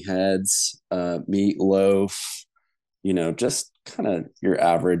Talking Heads, Meatloaf, just kind of your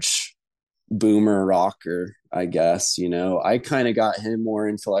average boomer rocker, I guess. I kind of got him more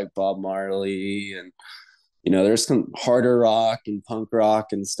into like Bob Marley and there's some harder rock and punk rock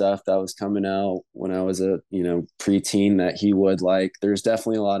and stuff that was coming out when I was a preteen that he would like. There's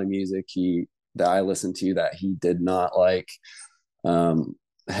definitely a lot of music he that I listened to that he did not like. um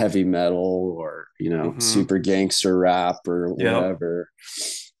Heavy metal or Hmm. super gangster rap or Yep. whatever.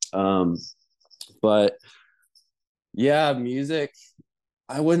 um but yeah, music,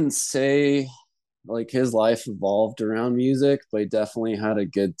 I wouldn't say like his life evolved around music, but he definitely had a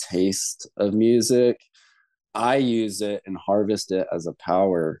good taste of music. I use it and harvest it as a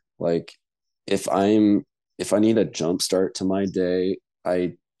power. Like if I'm if I need a jump start to my day,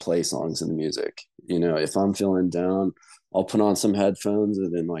 I play songs and music. If I'm feeling down, I'll put on some headphones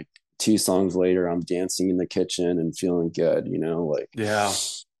and then like 2 songs later I'm dancing in the kitchen and feeling good, like Yeah.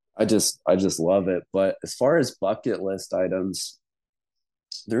 I just love it. But as far as bucket list items,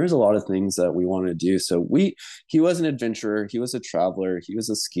 there is a lot of things that we want to do. So he was an adventurer, he was a traveler, he was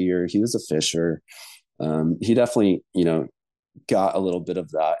a skier, he was a fisher. He definitely, got a little bit of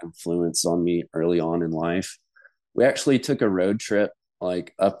that influence on me early on in life. We actually took a road trip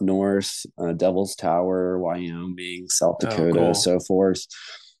like up north, Devil's Tower, Wyoming, South Oh, Dakota, cool. so forth.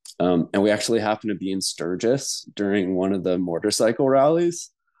 And we actually happened to be in Sturgis during one of the motorcycle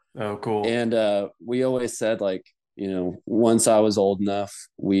rallies. Oh, cool. And we always said, like, once I was old enough,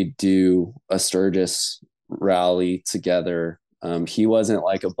 we'd do a Sturgis rally together. He wasn't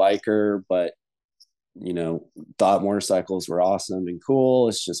like a biker, but you know, thought motorcycles were awesome and cool.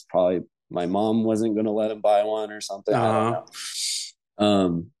 It's just probably my mom wasn't going to let him buy one or something. I don't Uh-huh.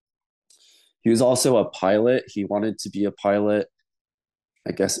 know. He was also a pilot. He wanted to be a pilot.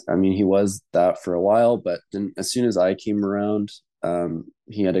 I guess, I mean, he was that for a while, but then as soon as I came around,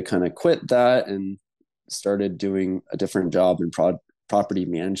 he had to kind of quit that and started doing a different job in property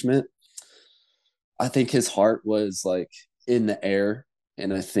management. I think his heart was like in the air.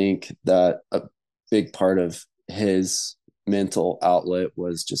 And I think that a big part of his mental outlet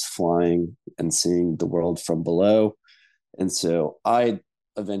was just flying and seeing the world from below. And so I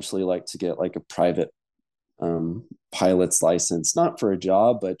eventually like to get like a private pilot's license, not for a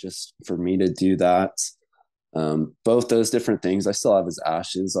job, but just for me to do that. Both those different things. I still have his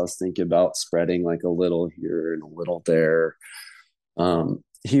ashes. I was thinking about spreading like a little here and a little there.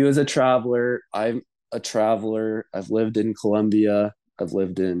 He was a traveler. I'm a traveler. I've lived in Colombia. I've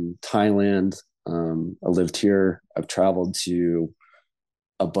lived in Thailand. I lived here. I've traveled to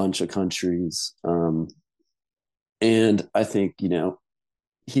a bunch of countries. And I think,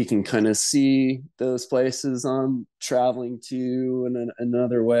 he can kind of see those places I'm traveling to in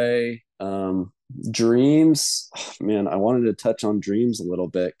another way. Dreams, man, I wanted to touch on dreams a little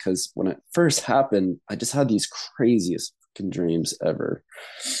bit because when it first happened, I just had these craziest fucking dreams ever.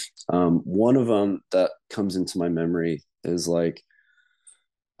 One of them that comes into my memory is like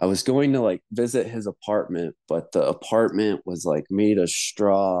I was going to like visit his apartment, but the apartment was like made of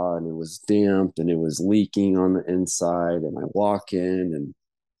straw and it was damp and it was leaking on the inside. And I walk in and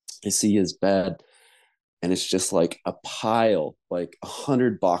I see his bed and it's just like a pile, like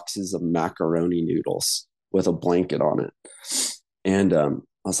 100 boxes of macaroni noodles with a blanket on it. And I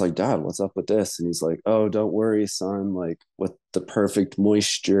was like, Dad, what's up with this? And he's like, oh, don't worry, son. Like with the perfect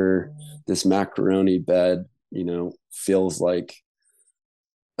moisture, this macaroni bed, feels like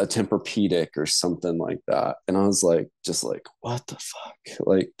a Tempur-Pedic or something like that. And I was like, just like, what the fuck?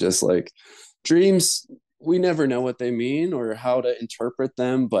 Like, just like dreams, we never know what they mean or how to interpret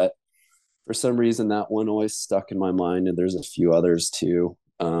them. But for some reason, that one always stuck in my mind. And there's a few others too.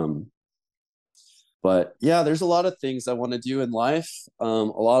 But yeah, there's a lot of things I want to do in life. A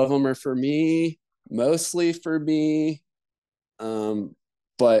lot of them are for me, mostly for me. Um,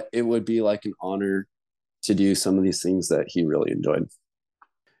 but it would be like an honor to do some of these things that he really enjoyed.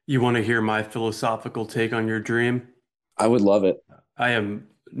 You want to hear my philosophical take on your dream? I would love it. I am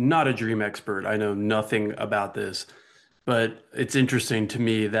not a dream expert. I know nothing about this, but it's interesting to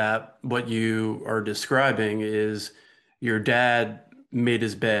me that what you are describing is your dad made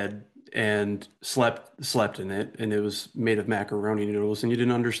his bed and slept in it, and it was made of macaroni noodles, and you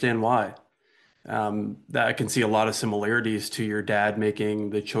didn't understand why. That I can see a lot of similarities to your dad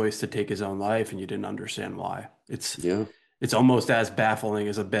making the choice to take his own life, and you didn't understand why. Yeah. It's almost as baffling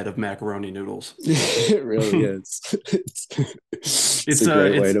as a bed of macaroni noodles. It really is. It's It's a uh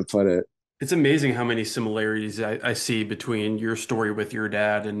great way it's to put it. it's amazing how many similarities I see between your story with your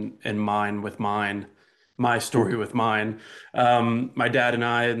dad and mine with mine, my story with mine. My dad and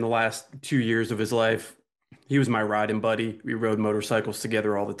I, in the last 2 years of his life, he was my riding buddy. We rode motorcycles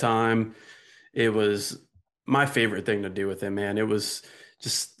together all the time. It was my favorite thing to do with him, man. It was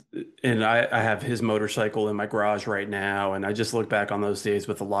just, and I have his motorcycle in my garage right now, and I just look back on those days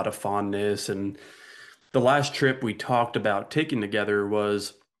with a lot of fondness. And the last trip we talked about taking together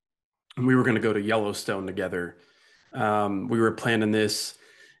was we were going to go to Yellowstone together. We were planning this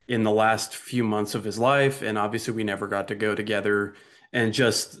in the last few months of his life, and obviously we never got to go together. And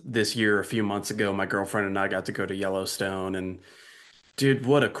just this year, a few months ago, my girlfriend and I got to go to Yellowstone, and dude,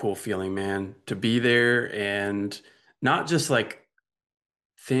 what a cool feeling, man, to be there and not just like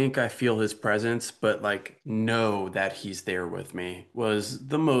think I feel his presence, but like know that he's there with me was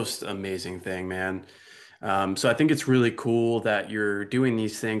the most amazing thing, man. So I think it's really cool that you're doing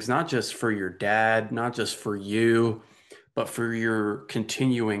these things, not just for your dad, not just for you, but for your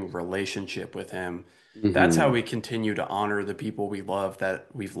continuing relationship with him. That's how Hmm. we continue to honor the people we love that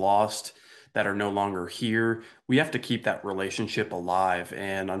we've lost, that are no longer here. We have to keep that relationship alive.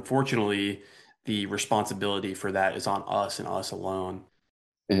 And unfortunately, the responsibility for that is on us and us alone.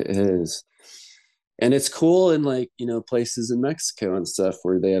 It is. And it's cool in like, places in Mexico and stuff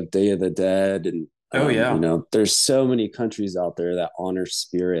where they have Day of the Dead and Oh, yeah. there's so many countries out there that honor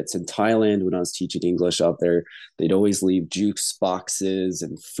spirits. In Thailand, when I was teaching English out there, they'd always leave juice boxes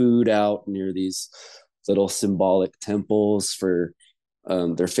and food out near these little symbolic temples for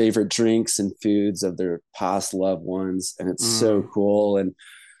their favorite drinks and foods of their past loved ones. And it's so Mm, cool. And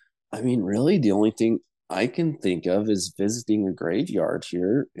I mean, really, the only thing I can think of is visiting a graveyard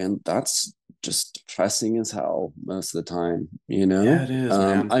here, and that's just depressing as hell most of the time, you yeah, know? it is,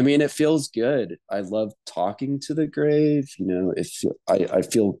 man. I mean, it feels good. I love talking to the grave, I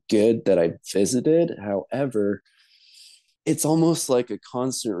feel good that I visited. However, it's almost like a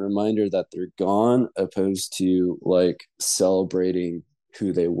constant reminder that they're gone, opposed to like celebrating,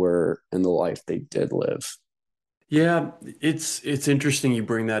 who they were and the life they did live. Yeah, it's interesting you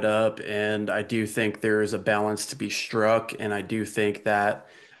bring that up, and I do think there is a balance to be struck, and I do think that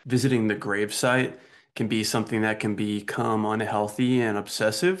visiting the gravesite can be something that can become unhealthy and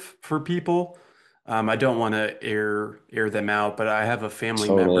obsessive for people. I don't want to air them out, but Totally. I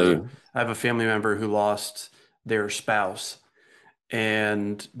have a family member who lost their spouse,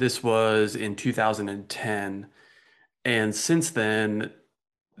 and this was in 2010. And since then,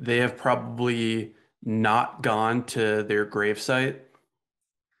 they have probably not gone to their gravesite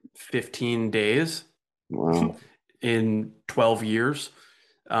 15 days Wow. in 12 years.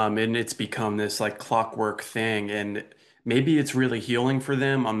 And it's become this like clockwork thing. And maybe it's really healing for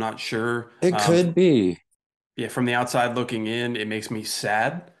them. I'm not sure. It could be. Yeah, from the outside looking in, it makes me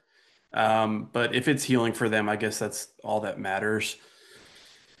sad. But if it's healing for them, I guess that's all that matters.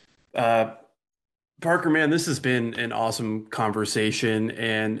 Uh, Parker, man, this has been an awesome conversation,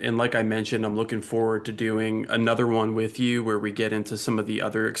 and like I mentioned, I'm looking forward to doing another one with you where we get into some of the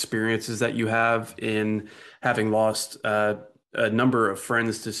other experiences that you have in having lost a number of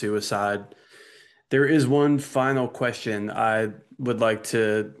friends to suicide. There is one final question I would like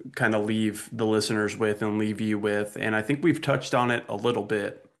to kind of leave the listeners with and leave you with, and I think we've touched on it a little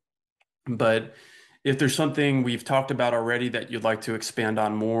bit, but if there's something we've talked about already that you'd like to expand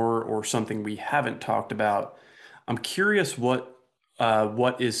on more or something we haven't talked about, I'm curious what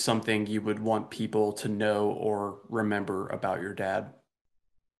is something you would want people to know or remember about your dad?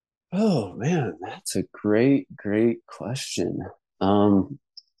 Oh man, that's a great question. Um,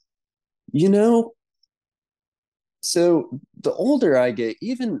 you know, so the older I get,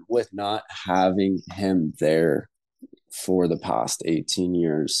 even with not having him there for the past 18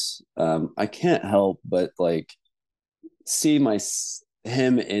 years, I can't help but like see my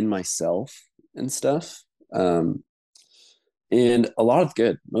him in myself and stuff. Um, and a lot of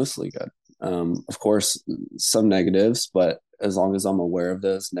good, mostly good. Of course, some negatives, but as long as I'm aware of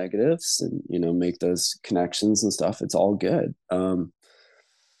those negatives and make those connections and stuff, it's all good.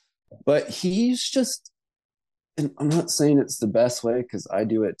 But he's just, and I'm not saying it's the best way because I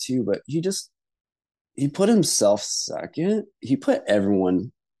do it too, but he put himself second. He put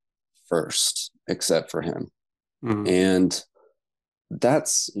everyone first except for him, Mm, and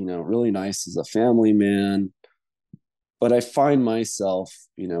that's really nice as a family man. But I find myself,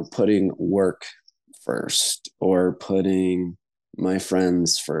 putting work first or putting my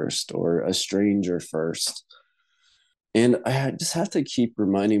friends first or a stranger first. And I just have to keep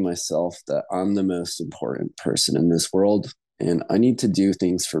reminding myself that I'm the most important person in this world. And I need to do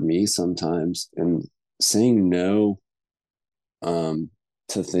things for me sometimes. And saying no um,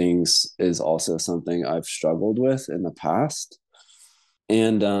 to things is also something I've struggled with in the past.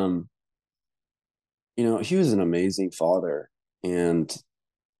 And, he was an amazing father. And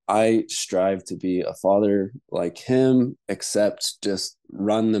I strive to be a father like him, except just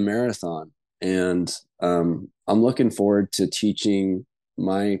run the marathon. And I'm looking forward to teaching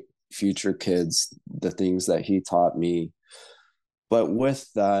my future kids the things that he taught me. But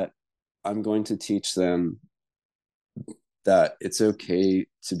with that, I'm going to teach them that it's okay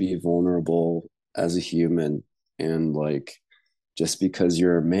to be vulnerable as a human. And like, just because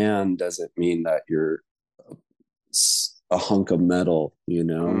you're a man doesn't mean that you're a hunk of metal,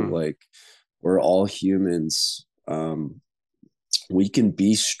 mm, like we're all humans. We can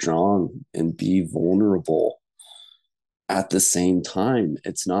be strong and be vulnerable at the same time.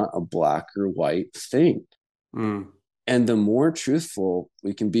 It's not a black or white thing. mm, And the more truthful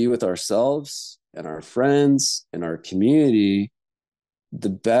we can be with ourselves and our friends and our community, the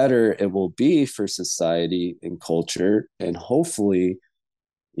better it will be for society and culture. And hopefully,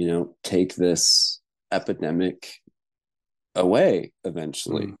 take this epidemic away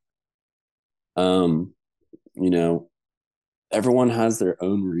eventually. mm, Um, you know, everyone has their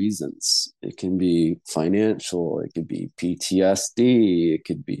own reasons. It can be financial, it could be PTSD, it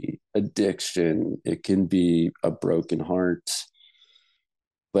could be addiction, it can be a broken heart,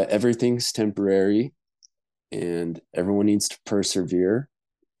 but everything's temporary and everyone needs to persevere.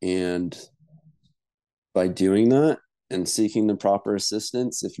 And by doing that and seeking the proper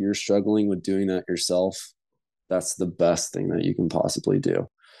assistance, if you're struggling with doing that yourself, that's the best thing that you can possibly do.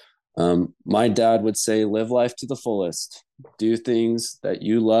 My dad would say, live life to the fullest, do things that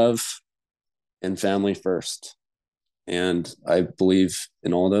you love, and family first. And I believe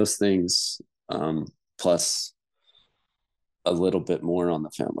in all those things, plus a little bit more on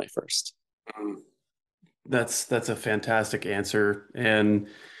the family first. mm. That's a fantastic answer, and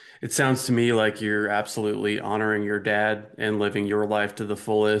it sounds to me like you're absolutely honoring your dad and living your life to the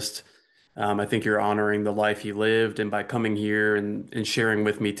fullest. I think you're honoring the life he lived, and by coming here and sharing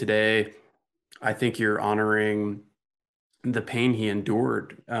with me today, I think you're honoring the pain he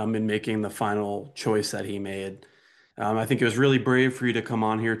endured in making the final choice that he made. I think it was really brave for you to come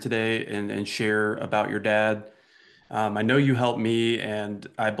on here today and share about your dad. I know you helped me, and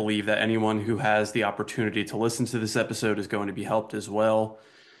I believe that anyone who has the opportunity to listen to this episode is going to be helped as well.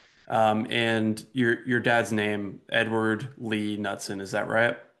 And your dad's name, Edward Lee Knudsen, is that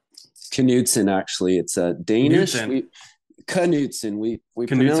right? Knudsen, actually, it's a Danish. Knudsen. We Knudsen. We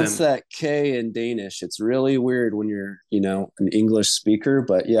pronounce Knudsen. that K in Danish. It's really weird when you're, an English speaker,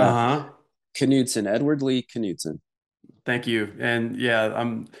 but yeah, Uh-huh. Knudsen, Edward Lee Knudsen. Thank you. And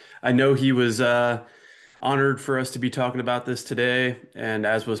yeah, I know he was honored for us to be talking about this today, and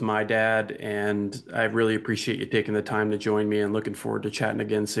as was my dad, and I really appreciate you taking the time to join me and looking forward to chatting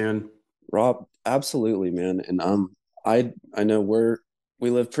again soon. Rob, absolutely, man. And I know we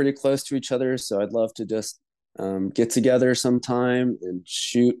live pretty close to each other, so I'd love to just get together sometime and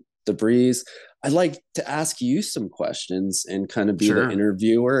shoot the breeze. I'd like to ask you some questions and kind of be the Sure.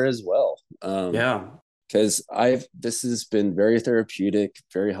 interviewer as well. Yeah. Because I've this has been very therapeutic,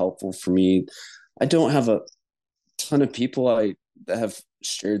 very helpful for me. I don't have a ton of people I that have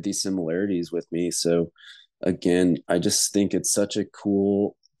shared these similarities with me. So again, I just think it's such a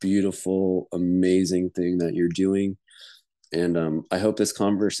cool, beautiful, amazing thing that you're doing. And I hope this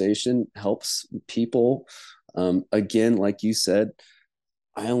conversation helps people. Again, like you said,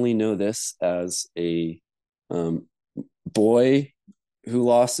 I only know this as a um, boy who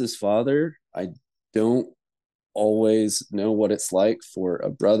lost his father. I don't always know what it's like for a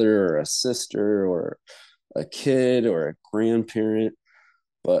brother or a sister or a kid or a grandparent.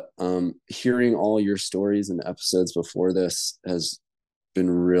 But hearing all your stories and episodes before this has been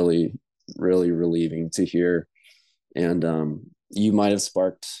really, really relieving to hear. And you might have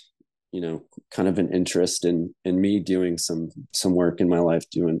sparked, kind of an interest in me doing some work in my life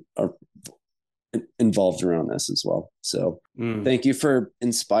doing involved around this as well. So Mm. thank you for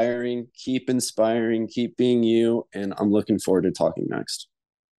inspiring, keep being you. And I'm looking forward to talking next.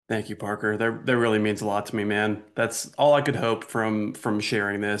 Thank you, Parker. That really means a lot to me, man. That's all I could hope from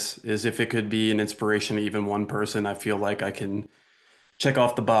sharing this is if it could be an inspiration to even one person, I feel like I can check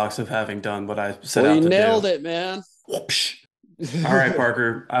off the box of having done what I set Well, you out to do. nailed it, man. Whoopsh. All right,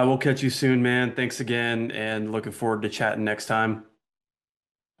 Parker. I will catch you soon, man. Thanks again, and looking forward to chatting next time.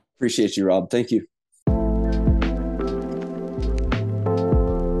 Appreciate you, Rob. Thank you.